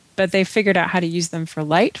but they figured out how to use them for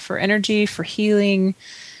light, for energy, for healing.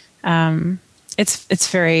 It's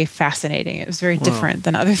very fascinating. It was very different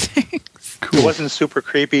than other things. Cool. It wasn't super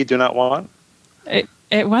creepy. Do not want. It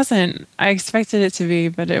wasn't. I expected it to be,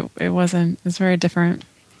 but it wasn't. It's very different.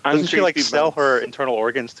 Doesn't she like sell her internal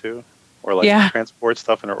organs too, or like transport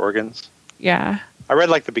stuff in her organs? Yeah. I read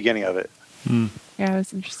like the beginning of it. Yeah, it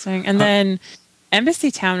was interesting. And then Embassy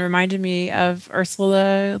Town reminded me of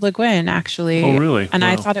Ursula Le Guin, actually. Oh, really? And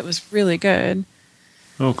I thought it was really good.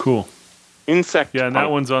 Oh, cool. Insect. Yeah, and that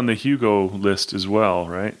one's on the Hugo list as well,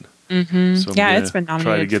 right? Mm-hmm. So it's been nominated.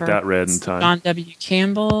 Try to get that read in time. John W.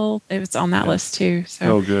 Campbell, it was on that list too.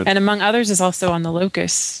 So, good. And among others, is also on the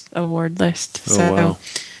Locus Award list. So wow.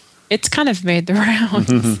 It's kind of made the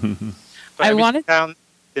rounds. I wanted.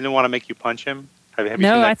 Didn't want to make you punch him. Have you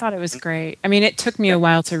no, I thought it was great. I mean, it took me a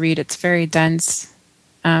while to read. It's very dense.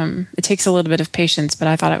 It takes a little bit of patience, but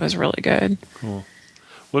I thought it was really good. Cool.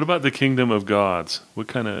 What about The Kingdom of Gods? What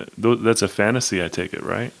kind of... That's a fantasy, I take it,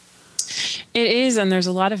 right? It is, and there's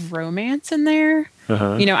a lot of romance in there.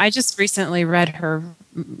 Uh-huh. I just recently read her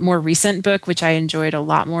more recent book, which I enjoyed a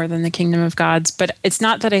lot more than The Kingdom of Gods. But it's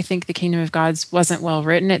not that I think The Kingdom of Gods wasn't well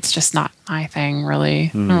written. It's just not my thing, really.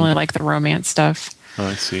 I don't really like the romance stuff. Oh,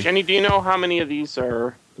 I see. Jenny, do you know how many of these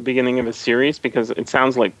are the beginning of a series? Because it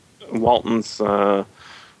sounds like Walton's book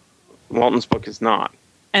is not.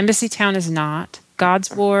 Embassy Town is not.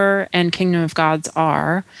 God's War and Kingdom of Gods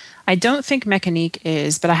are. I don't think Mécanique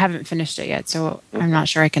is, but I haven't finished it yet, so I'm not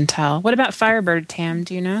sure I can tell. What about Firebird, Tam?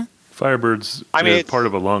 Do you know? Firebird's part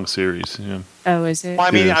of a long series. Yeah. Oh, is it? Well,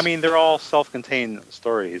 I mean, they're all self-contained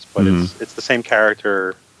stories, but it's the same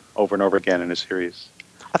character over and over again in a series.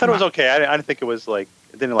 I thought it was okay. I didn't think it was like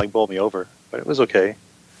it didn't bowl me over, but it was okay.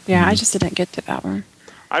 Yeah, I just didn't get to that one.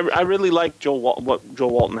 I really like what Joe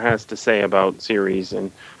Walton has to say about series,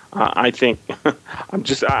 and I think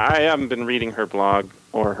I haven't been reading her blog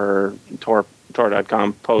or her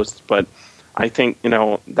Tor.com posts, but I think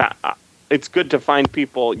that it's good to find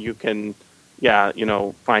people you can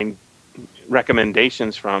find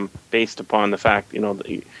recommendations from based upon the fact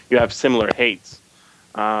that you have similar hates.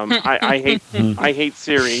 I hate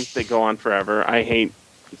series that go on forever. I hate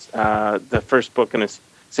the first book in a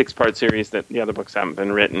 6-part series that the other books haven't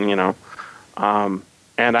been written.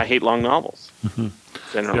 And I hate long novels. Mm-hmm.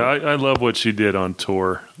 Yeah, I love what she did on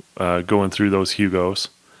tour, going through those Hugos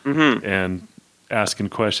and asking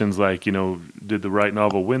questions like, did the right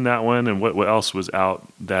novel win that one, and what else was out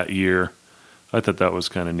that year? I thought that was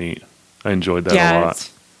kind of neat. I enjoyed that a lot. It's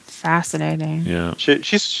fascinating. Yeah,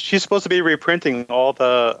 she's supposed to be reprinting all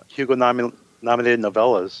the Hugo nominated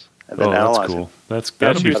novellas and then analyzing. Cool.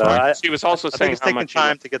 That'll be fun. She was also saying how much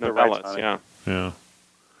time to get the rights on it. Yeah.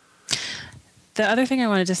 The other thing I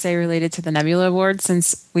wanted to say related to the Nebula Award,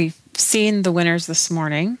 since we've seen the winners this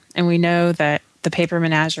morning, and we know that The Paper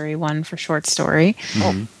Menagerie won for short story,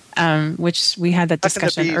 which we had that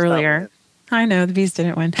discussion earlier. I know the bees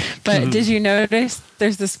didn't win, but did you notice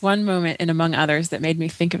there's this one moment in Among Others that made me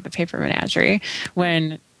think of the Paper Menagerie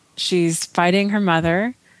when she's fighting her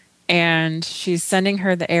mother and she's sending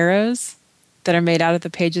her the arrows that are made out of the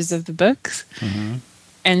pages of the books. Mm-hmm.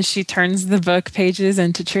 And she turns the book pages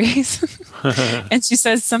into trees. And she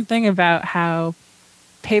says something about how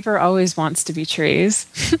paper always wants to be trees.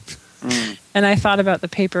 And I thought about the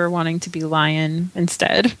paper wanting to be lion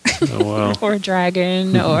instead. Oh, wow. Or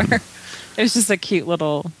dragon, or... It was just a cute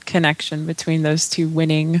little connection between those two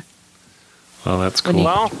winning. Oh, that's cool.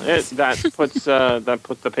 Well, that puts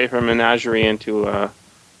the Paper Menagerie into a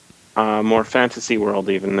more fantasy world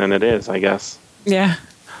even than it is, I guess. Yeah.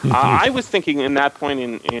 I was thinking in that point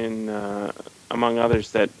in Among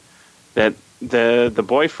Others that the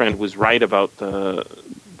boyfriend was right about the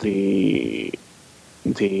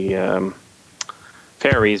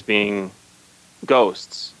fairies being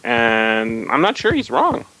ghosts, and I'm not sure he's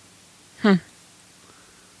wrong.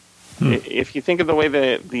 If you think of the way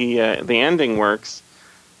the ending works,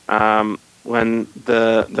 when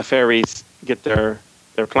the fairies get their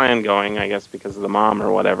plan going, I guess because of the mom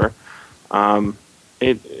or whatever,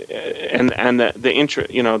 the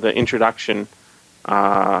introduction in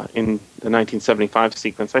the 1975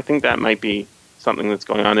 sequence, I think that might be something that's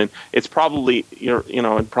going on, and it's probably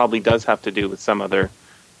it probably does have to do with some other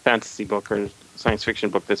fantasy book or science fiction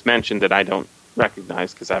book that's mentioned that I don't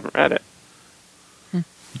recognize because I haven't read it.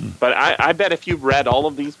 But I bet if you've read all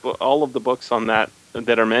of the books on that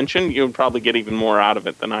are mentioned, you would probably get even more out of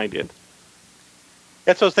it than I did.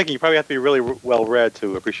 That's what I was thinking. You probably have to be really well read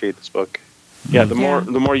to appreciate this book. Yeah, the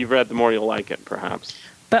more you've read, the more you'll like it, perhaps.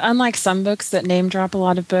 But unlike some books that name drop a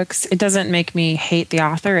lot of books, it doesn't make me hate the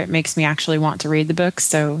author. It makes me actually want to read the book.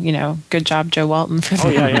 So, good job, Joe Walton, for that.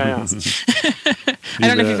 Oh, yeah. I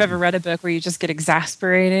don't know if you've ever read a book where you just get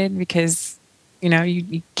exasperated because...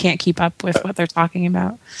 you can't keep up with what they're talking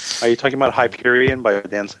about. Are you talking about Hyperion by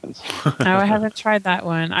Dan Simmons? No, I haven't tried that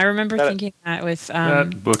one. I remember thinking that with...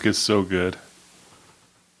 that book is so good.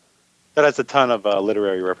 That has a ton of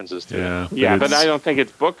literary references to it. Yeah, but I don't think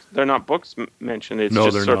it's books. They're not books mentioned. It's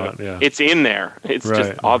just they're sort not. of, it's in there. It's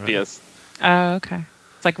just obvious. Right. Oh, okay.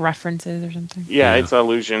 It's like references or something. Yeah, it's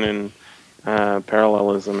allusion and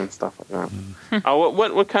parallelism and stuff like that.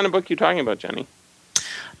 What kind of book are you talking about, Jenny?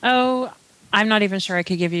 Oh... I'm not even sure I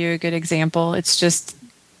could give you a good example. It's just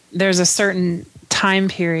there's a certain time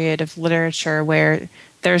period of literature where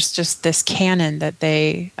there's just this canon that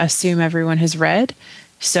they assume everyone has read.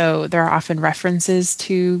 So there are often references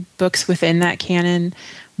to books within that canon,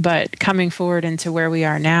 but coming forward into where we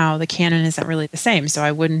are now, the canon isn't really the same. So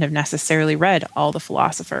I wouldn't have necessarily read all the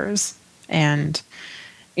philosophers. And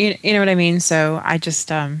you know what I mean? So I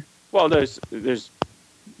just... Well, there's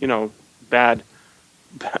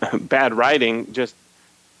bad writing, just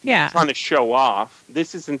trying to show off.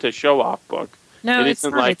 This isn't a show-off book. No, it's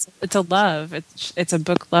not. It's a love. It's a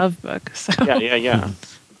book love book. So. Yeah.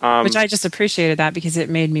 Which I just appreciated that because it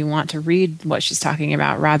made me want to read what she's talking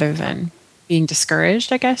about rather than being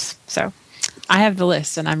discouraged, I guess. So I have the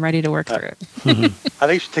list and I'm ready to work through it. I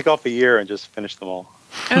think you should take off a year and just finish them all.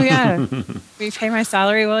 Oh, yeah. Will you pay my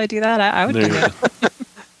salary while I do that? I would do it.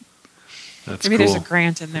 That's Maybe cool. There's a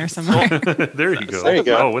grant in there somewhere. There you go. There you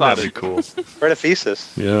go. Oh, wouldn't that be cool? Write a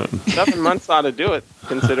thesis. Yeah. 7 months ought to do it,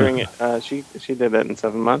 considering it. She did it in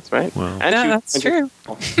 7 months, right? Wow. And that's true.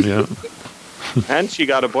 Yeah. And she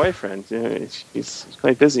got a boyfriend. She's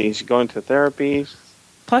quite busy. She's going to therapy.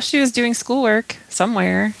 Plus, she was doing schoolwork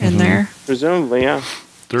somewhere in there. Presumably, yeah.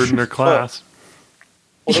 Third in her class.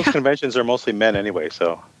 Well, those conventions are mostly men anyway,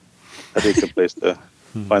 so that'd be a good place to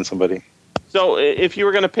find somebody. So, if you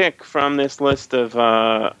were going to pick from this list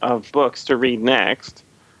of books to read next,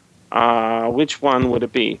 which one would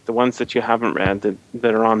it be? The ones that you haven't read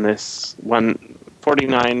that are on this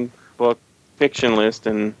 49 book fiction list,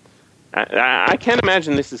 and I can't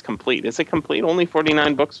imagine this is complete. Is it complete? Only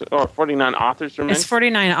 49 books or 49 authors are mentioned? It's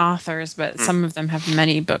 49 authors, but some of them have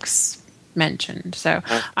many books mentioned. So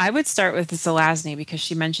I would start with Zelazny because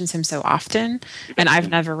she mentions him so often, and I've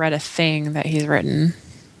never read a thing that he's written.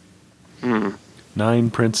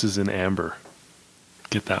 9 Princes in Amber.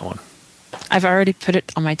 Get that one. I've already put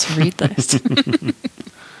it on my to-read list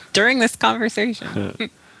during this conversation.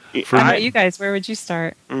 How about you guys? Where would you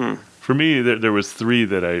start? For me, there was 3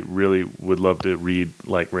 that I really would love to read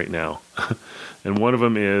like right now. And one of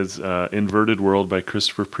them is Inverted World by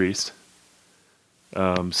Christopher Priest.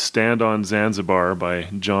 Stand on Zanzibar by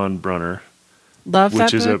John Brunner. Love that book.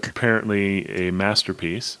 Which is apparently a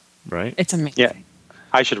masterpiece, right? It's amazing. Yeah.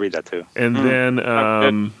 I should read that too. And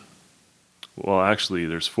then Well, actually,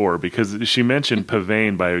 there's 4 because she mentioned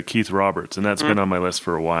Pavane by Keith Roberts, and that's been on my list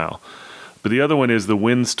for a while. But the other one is The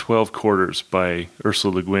Wind's 12 Quarters by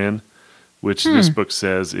Ursula Le Guin, which this book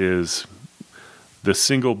says is the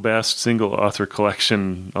single best single author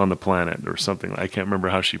collection on the planet or something. I can't remember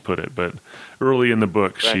how she put it, but early in the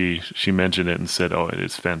book, she mentioned it and said, oh, it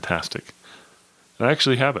is fantastic. And I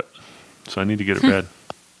actually have it, so I need to get it read.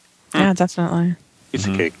 Yeah, definitely. Piece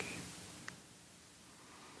of cake.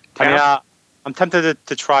 I mean, I'm tempted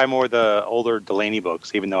to try more of the older Delaney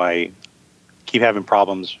books, even though I keep having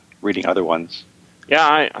problems reading other ones.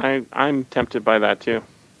 Yeah, I'm tempted by that too.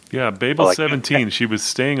 Yeah, Babel 17, she was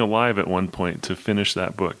staying alive at one point to finish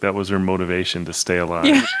that book. That was her motivation to stay alive.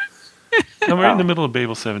 Yeah. I'm right in the middle of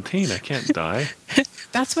Babel 17. I can't die.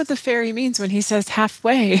 That's what the fairy means when he says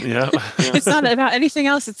halfway. Yeah. It's not about anything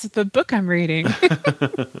else. It's the book I'm reading.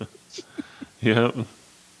 Yeah.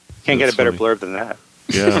 Can't get a better blurb than that.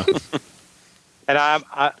 Yeah. And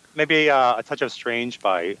maybe A Touch of Strange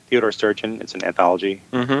by Theodore Sturgeon. It's an anthology.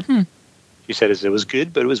 Mm-hmm. She said it was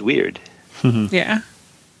good, but it was weird. Yeah.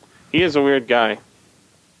 He is a weird guy.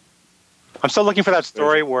 I'm still looking for that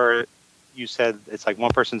story where you said it's like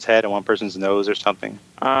one person's head and one person's nose or something.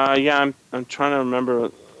 Yeah, I'm trying to remember.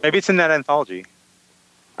 Maybe it's in that anthology.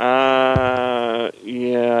 Yeah,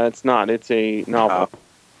 it's not. It's a novel.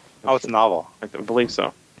 Oh, it's a novel. I believe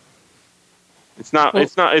so. It's not.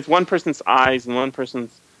 It's not. It's one person's eyes and one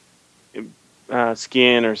person's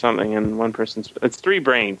skin or something, and one person's. It's 3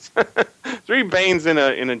 brains. 3 brains in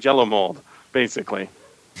a Jello mold, basically,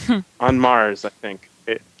 on Mars, I think.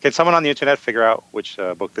 Can someone on the internet figure out which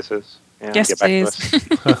book this is? Yeah. Yes, please.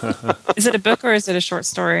 Is it a book or is it a short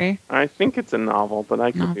story? I think it's a novel, but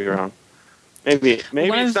I could be wrong. Maybe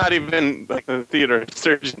it's not even like the theater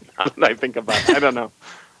surgeon. Now that I think about it, I don't know.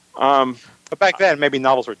 But back then, maybe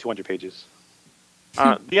novels were 200 pages.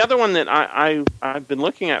 The other one that I've been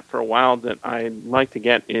looking at for a while that I'd like to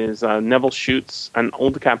get is Neville Shute's An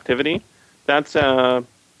Old Captivity. That's a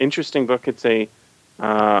interesting book. It's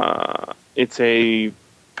a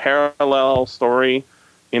parallel story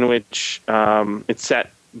in which it's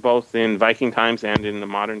set both in Viking times and in the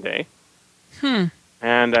modern day.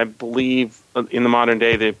 And I believe in the modern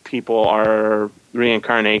day, the people are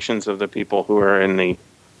reincarnations of the people who are in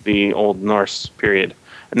the Old Norse period.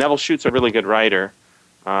 And Neville Shute's a really good writer.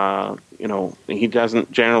 He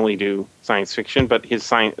doesn't generally do science fiction, but his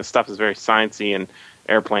stuff is very sciencey and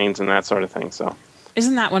airplanes and that sort of thing. So,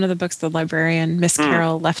 isn't that one of the books the librarian Miss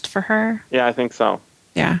Carroll left for her? Yeah, I think so.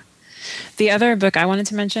 Yeah. The other book I wanted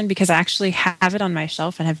to mention, because I actually have it on my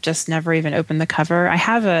shelf and have just never even opened the cover. I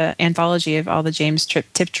have an anthology of all the James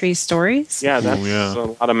Tiptree stories. Yeah, that's a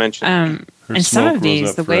lot of mention. And some of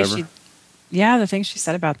these, the way the things she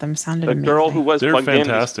said about them sounded amazing. The girl who was They're plugged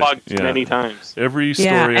fantastic. in was plugged many times. Every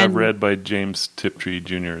story I've read by James Tiptree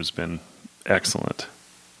Jr. has been excellent.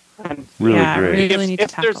 Really great. Really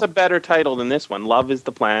if there's a better title than this one, Love is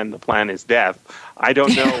the Plan is Death, I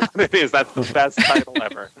don't know what it is. That's the best title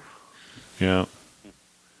ever. Yeah.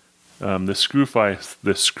 The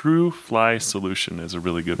Screwfly Solution is a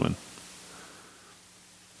really good one.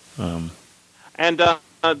 And the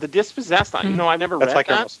Dispossessed, I've never read like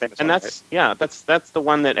that. Our most famous and one, that's the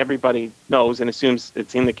one that everybody knows and assumes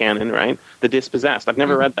it's in the canon, right? The Dispossessed. I've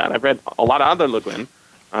never read that. I've read a lot of other Le Guin,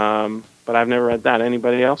 but I've never read that.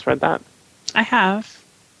 Anybody else read that? I have.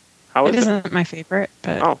 How is it? It isn't my favorite,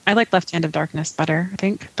 but I like Left Hand of Darkness better, I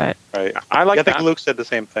think. But right. I think Luke said the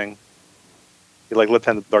same thing. He liked Left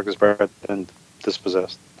Hand of Darkness better than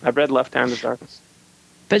Dispossessed. I've read Left Hand of Darkness.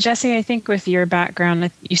 But Jesse, I think with your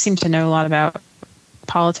background, you seem to know a lot about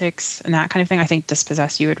politics and that kind of thing. I think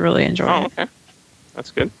Dispossessed you would really enjoy. Oh, okay.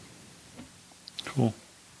 That's good. Cool.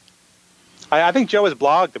 I think Jo has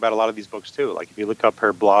blogged about a lot of these books too. Like if you look up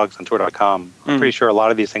her blogs on Tor.com, I'm pretty sure a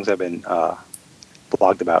lot of these things have been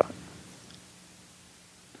blogged about.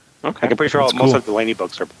 Okay. Like I'm pretty sure most of the Delaney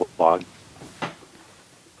books are blogged.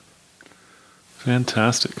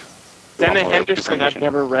 Fantastic. Dana Henderson, I've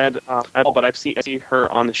never read at all, but I see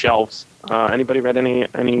her on the shelves. Anybody read any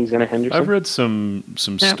Dana Henderson? I've read some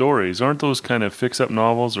stories. Aren't those kind of fix-up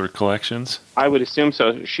novels or collections? I would assume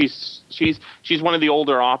so. She's one of the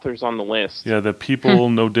older authors on the list. Yeah, The People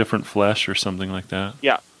No Different Flesh or something like that.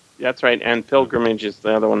 Yeah, that's right. And Pilgrimage is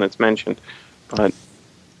the other one that's mentioned. But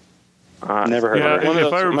never heard of her.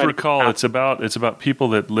 If I recall, it's about people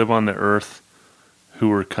that live on the earth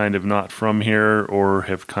who are kind of not from here or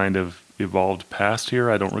have kind of evolved past here.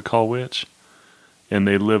 I don't recall which. And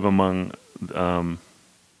they live among the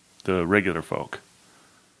regular folk.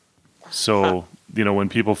 So, when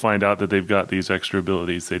people find out that they've got these extra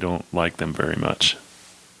abilities, they don't like them very much.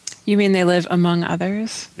 You mean they live among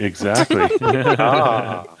others? Exactly.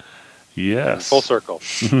 Yes. Full circle.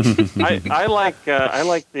 I like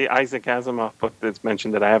the Isaac Asimov book that's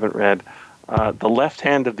mentioned that I haven't read. The Left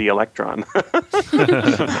Hand of the Electron.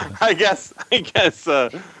 I guess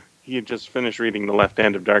you just finished reading The Left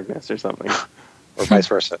Hand of Darkness or something. Or vice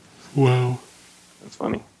versa. Wow. That's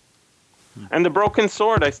funny. And The Broken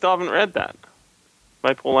Sword, I still haven't read that.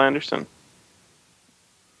 By Paul Anderson.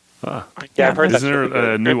 Ah. Yeah, I've heard Isn't that's there really good.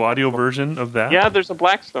 a new audio version of that? Yeah, there's a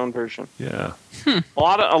Blackstone version. Yeah. A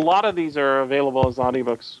lot of these are available as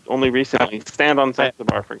audiobooks only recently. Stand on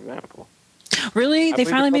Zanzibar, for example. Really? I They believe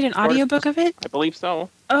finally it's made an up to audiobook of it? I believe so.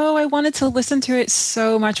 Oh, I wanted to listen to it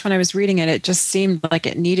so much when I was reading it. It just seemed like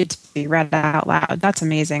it needed to be read out loud. That's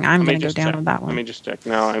amazing. I'm going to go down on that Let one. me just check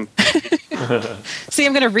now. See,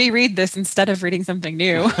 I'm going to reread this instead of reading something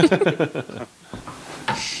new.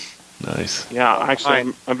 Nice. Yeah,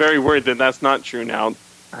 actually, I'm very worried that that's not true now.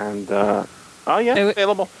 And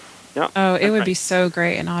available. Yeah. Oh, it would right. be so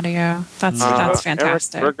great in audio. That's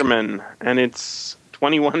fantastic. Eric Bergerman, and it's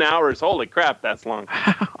 21 hours. Holy crap, that's long.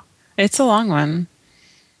 Wow. It's a long one.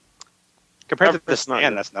 Compared to The It's not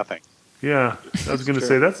Stand, good. that's nothing. Yeah. I was going to true.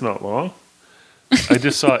 say that's not long. I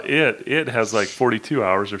just saw it. It has like 42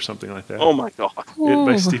 hours or something like that. Oh my god. It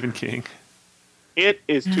by Ooh. Stephen King. It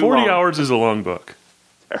is too 40 long. hours is a long book.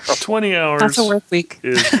 20 hours That's a work week.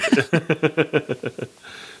 is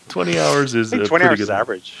 20 hours is I think a 20 pretty hours good is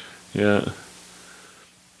average. Yeah.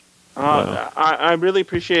 I really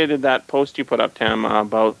appreciated that post you put up, Tam,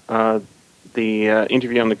 about the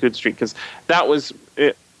interview on the Good Street, because that was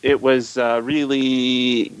it was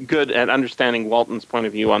really good at understanding Walton's point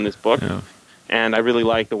of view on this book, and I really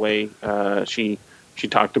like the way she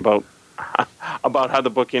talked about how the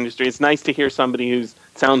book industry. It's nice to hear somebody who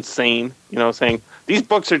sounds sane, saying these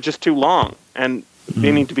books are just too long and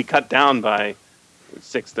they need to be cut down by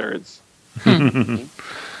 6/3.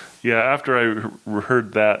 Yeah, after I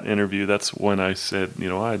heard that interview, that's when I said,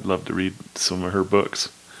 I'd love to read some of her books.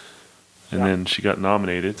 And then she got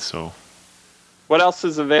nominated, so. What else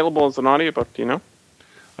is available as an audiobook, do you know?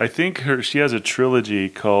 I think she has a trilogy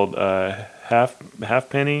called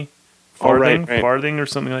Halfpenny, Farthing, right. Farthing or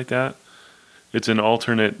something like that. It's an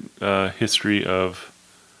alternate history of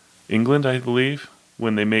England, I believe,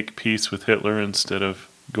 when they make peace with Hitler instead of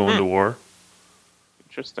going to war.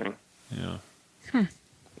 Interesting. Yeah.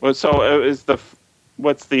 Well, so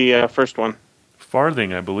what's the first one?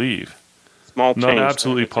 Farthing, I believe. Small change. I'm not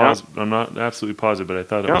absolutely positive, but I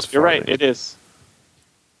thought it was Farthing. You're right. It is.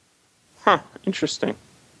 Huh. Interesting.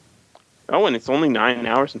 Oh, and it's only 9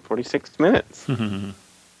 hours and 46 minutes.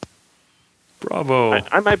 Bravo.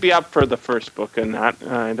 I might be up for the first book in that.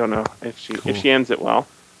 I don't know if she ends it well.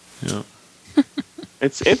 Yeah.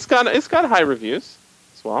 It's got high reviews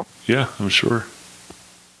as well. Yeah, I'm sure.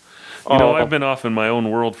 I've been off in my own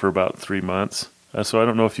world for about 3 months, so I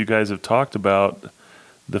don't know if you guys have talked about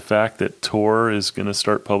the fact that Tor is going to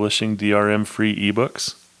start publishing DRM-free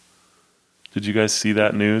ebooks. Did you guys see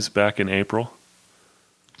that news back in April?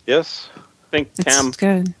 Yes. I think It's Tam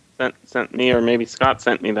good. sent me, or maybe Scott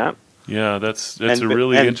sent me that. Yeah, that's a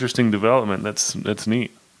really interesting development. That's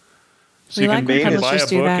neat. So We you like when can buy a publishers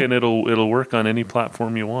do book that. and it'll work on any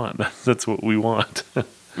platform you want. That's what we want.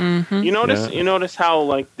 Mm-hmm. You notice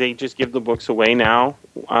how they just give the books away now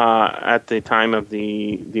at the time of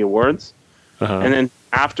the awards, and then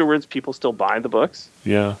afterwards people still buy the books.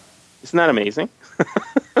 Yeah. Isn't that amazing?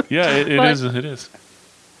 Yeah, it is. It is.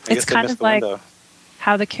 It's kind of like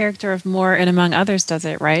how the character of Moore in Among Others does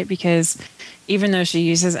it, right? Because even though she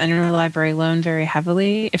uses interlibrary loan very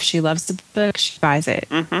heavily, if she loves the book, she buys it.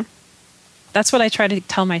 Mm-hmm. That's what I try to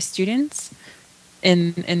tell my students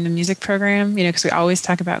in the music program, because we always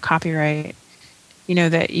talk about copyright,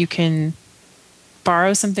 that you can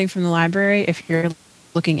borrow something from the library if you're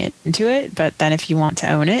looking into it, but then if you want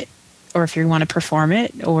to own it, or if you want to perform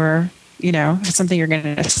it, or, if it's something you're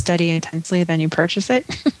going to study intensely, then you purchase it.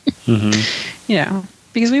 Mm-hmm.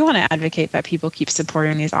 Because we want to advocate that people keep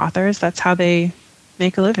supporting these authors. That's how they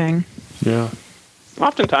make a living. Yeah.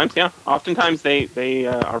 Oftentimes, yeah. Oftentimes they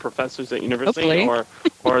are professors at university,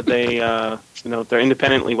 or they they're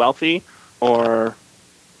independently wealthy, or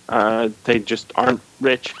they just aren't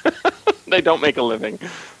rich. They don't make a living.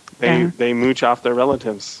 They mooch off their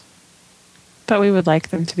relatives. But we would like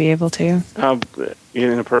them to be able to.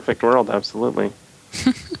 In a perfect world, absolutely.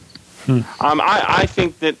 I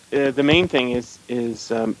think that the main thing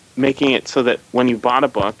is making it so that when you bought a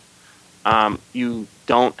book, you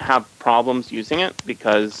don't have problems using it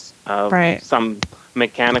because of some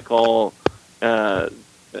mechanical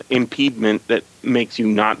impediment that makes you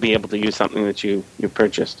not be able to use something that you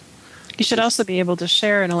purchased. You should also be able to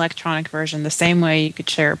share an electronic version the same way you could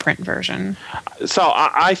share a print version. So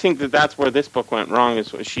I think that's where this book went wrong.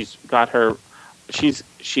 Is she's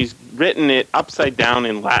written it upside down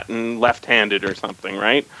in Latin, left-handed or something,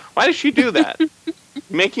 right? Why does she do that?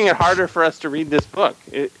 Making it harder for us to read this book.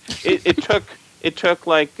 It took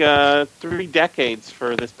like 3 decades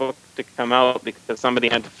for this book to come out because somebody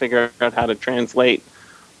had to figure out how to translate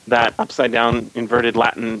that upside down inverted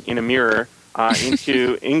Latin in a mirror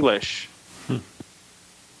into English.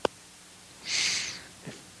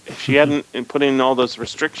 If she hadn't put in all those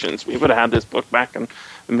restrictions, we would have had this book back in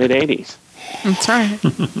the mid-'80s. That's right.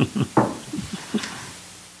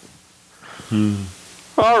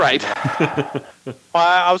 All right. Well,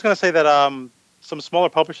 I was going to say that some smaller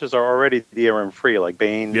publishers are already DRM free, like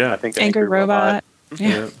Bane. Yeah. I think Angry Robot.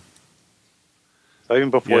 Yeah. So even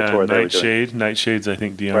before Tor, they were doing it. Nightshade's I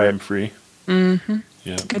think DRM free. Mm-hmm.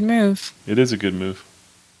 Yeah. Good move. It is a good move.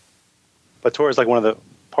 But Tor is like one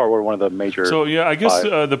of the major. So yeah, I guess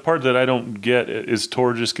the part that I don't get is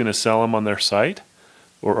Tor just going to sell them on their site,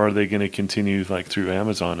 or are they going to continue like through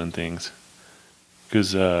Amazon and things?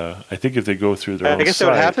 Because I think if they go through their own site, I guess they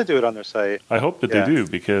would have to do it on their site. I hope that they do,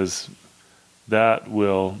 because that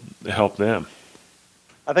will help them.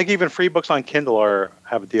 I think even free books on Kindle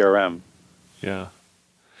have a DRM. Yeah,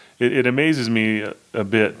 it amazes me a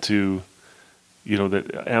bit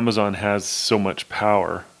that Amazon has so much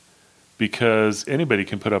power, because anybody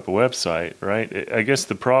can put up a website, right? I guess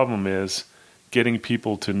the problem is getting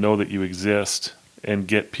people to know that you exist and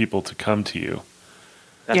get people to come to you.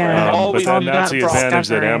 That's But then that's the advantage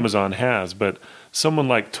that discovery. Amazon has. But someone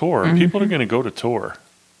like Tor, people are going to go to Tor.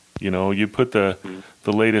 You put the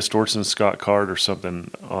latest Orson Scott Card or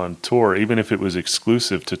something on Tor, even if it was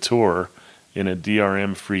exclusive to Tor in a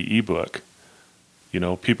DRM-free ebook,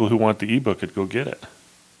 people who want the ebook could go get it.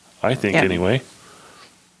 I think, anyway.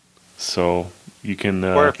 So you can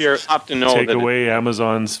or if you're up to know take that away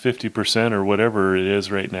Amazon's 50% or whatever it is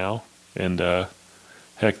right now, and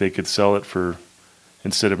heck, they could sell it for,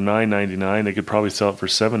 instead of $9.99, they could probably sell it for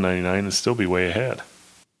 $7.99 and still be way ahead.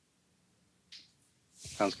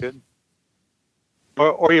 Sounds good.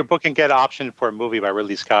 Or your book can get optioned for a movie by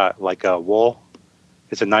Ridley Scott, like Wool.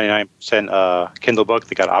 It's a 99% Kindle book.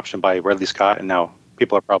 They got optioned by Ridley Scott, and now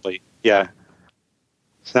people are probably So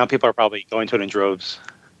now people are probably going to it in droves.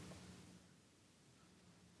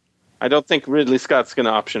 I don't think Ridley Scott's going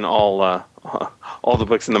to option all the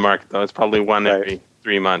books in the market, though. It's probably one every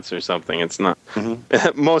 3 months or something. It's not.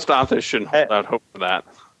 Most authors shouldn't hold out hope for that.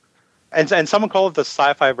 And someone called it the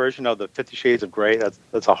sci-fi version of the 50 Shades of Grey.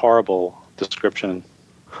 That's a horrible description.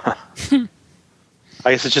 I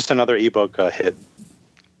guess it's just another ebook hit.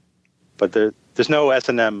 But there's no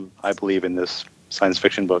S&M, I believe, in this science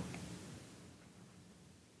fiction book.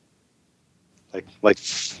 Like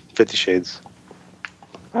 50 Shades.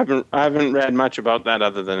 I haven't read much about that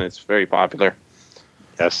other than it's very popular.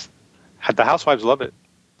 Yes. The housewives love it.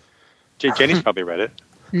 Jenny's probably read it.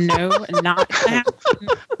 No, not now.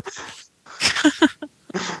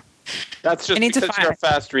 That's just because you're a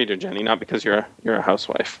fast reader, Jenny, not because you're a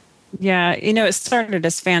housewife. Yeah, it started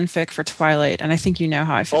as fanfic for Twilight, and I think you know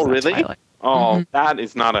how I feel about really? Twilight. Oh, that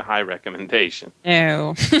is not a high recommendation.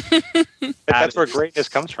 No. That's where greatness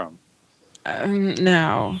comes from.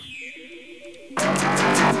 No.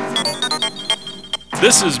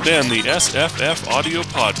 This has been the SFF Audio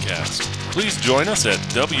Podcast. Please join us at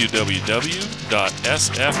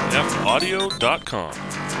www.sffaudio.com.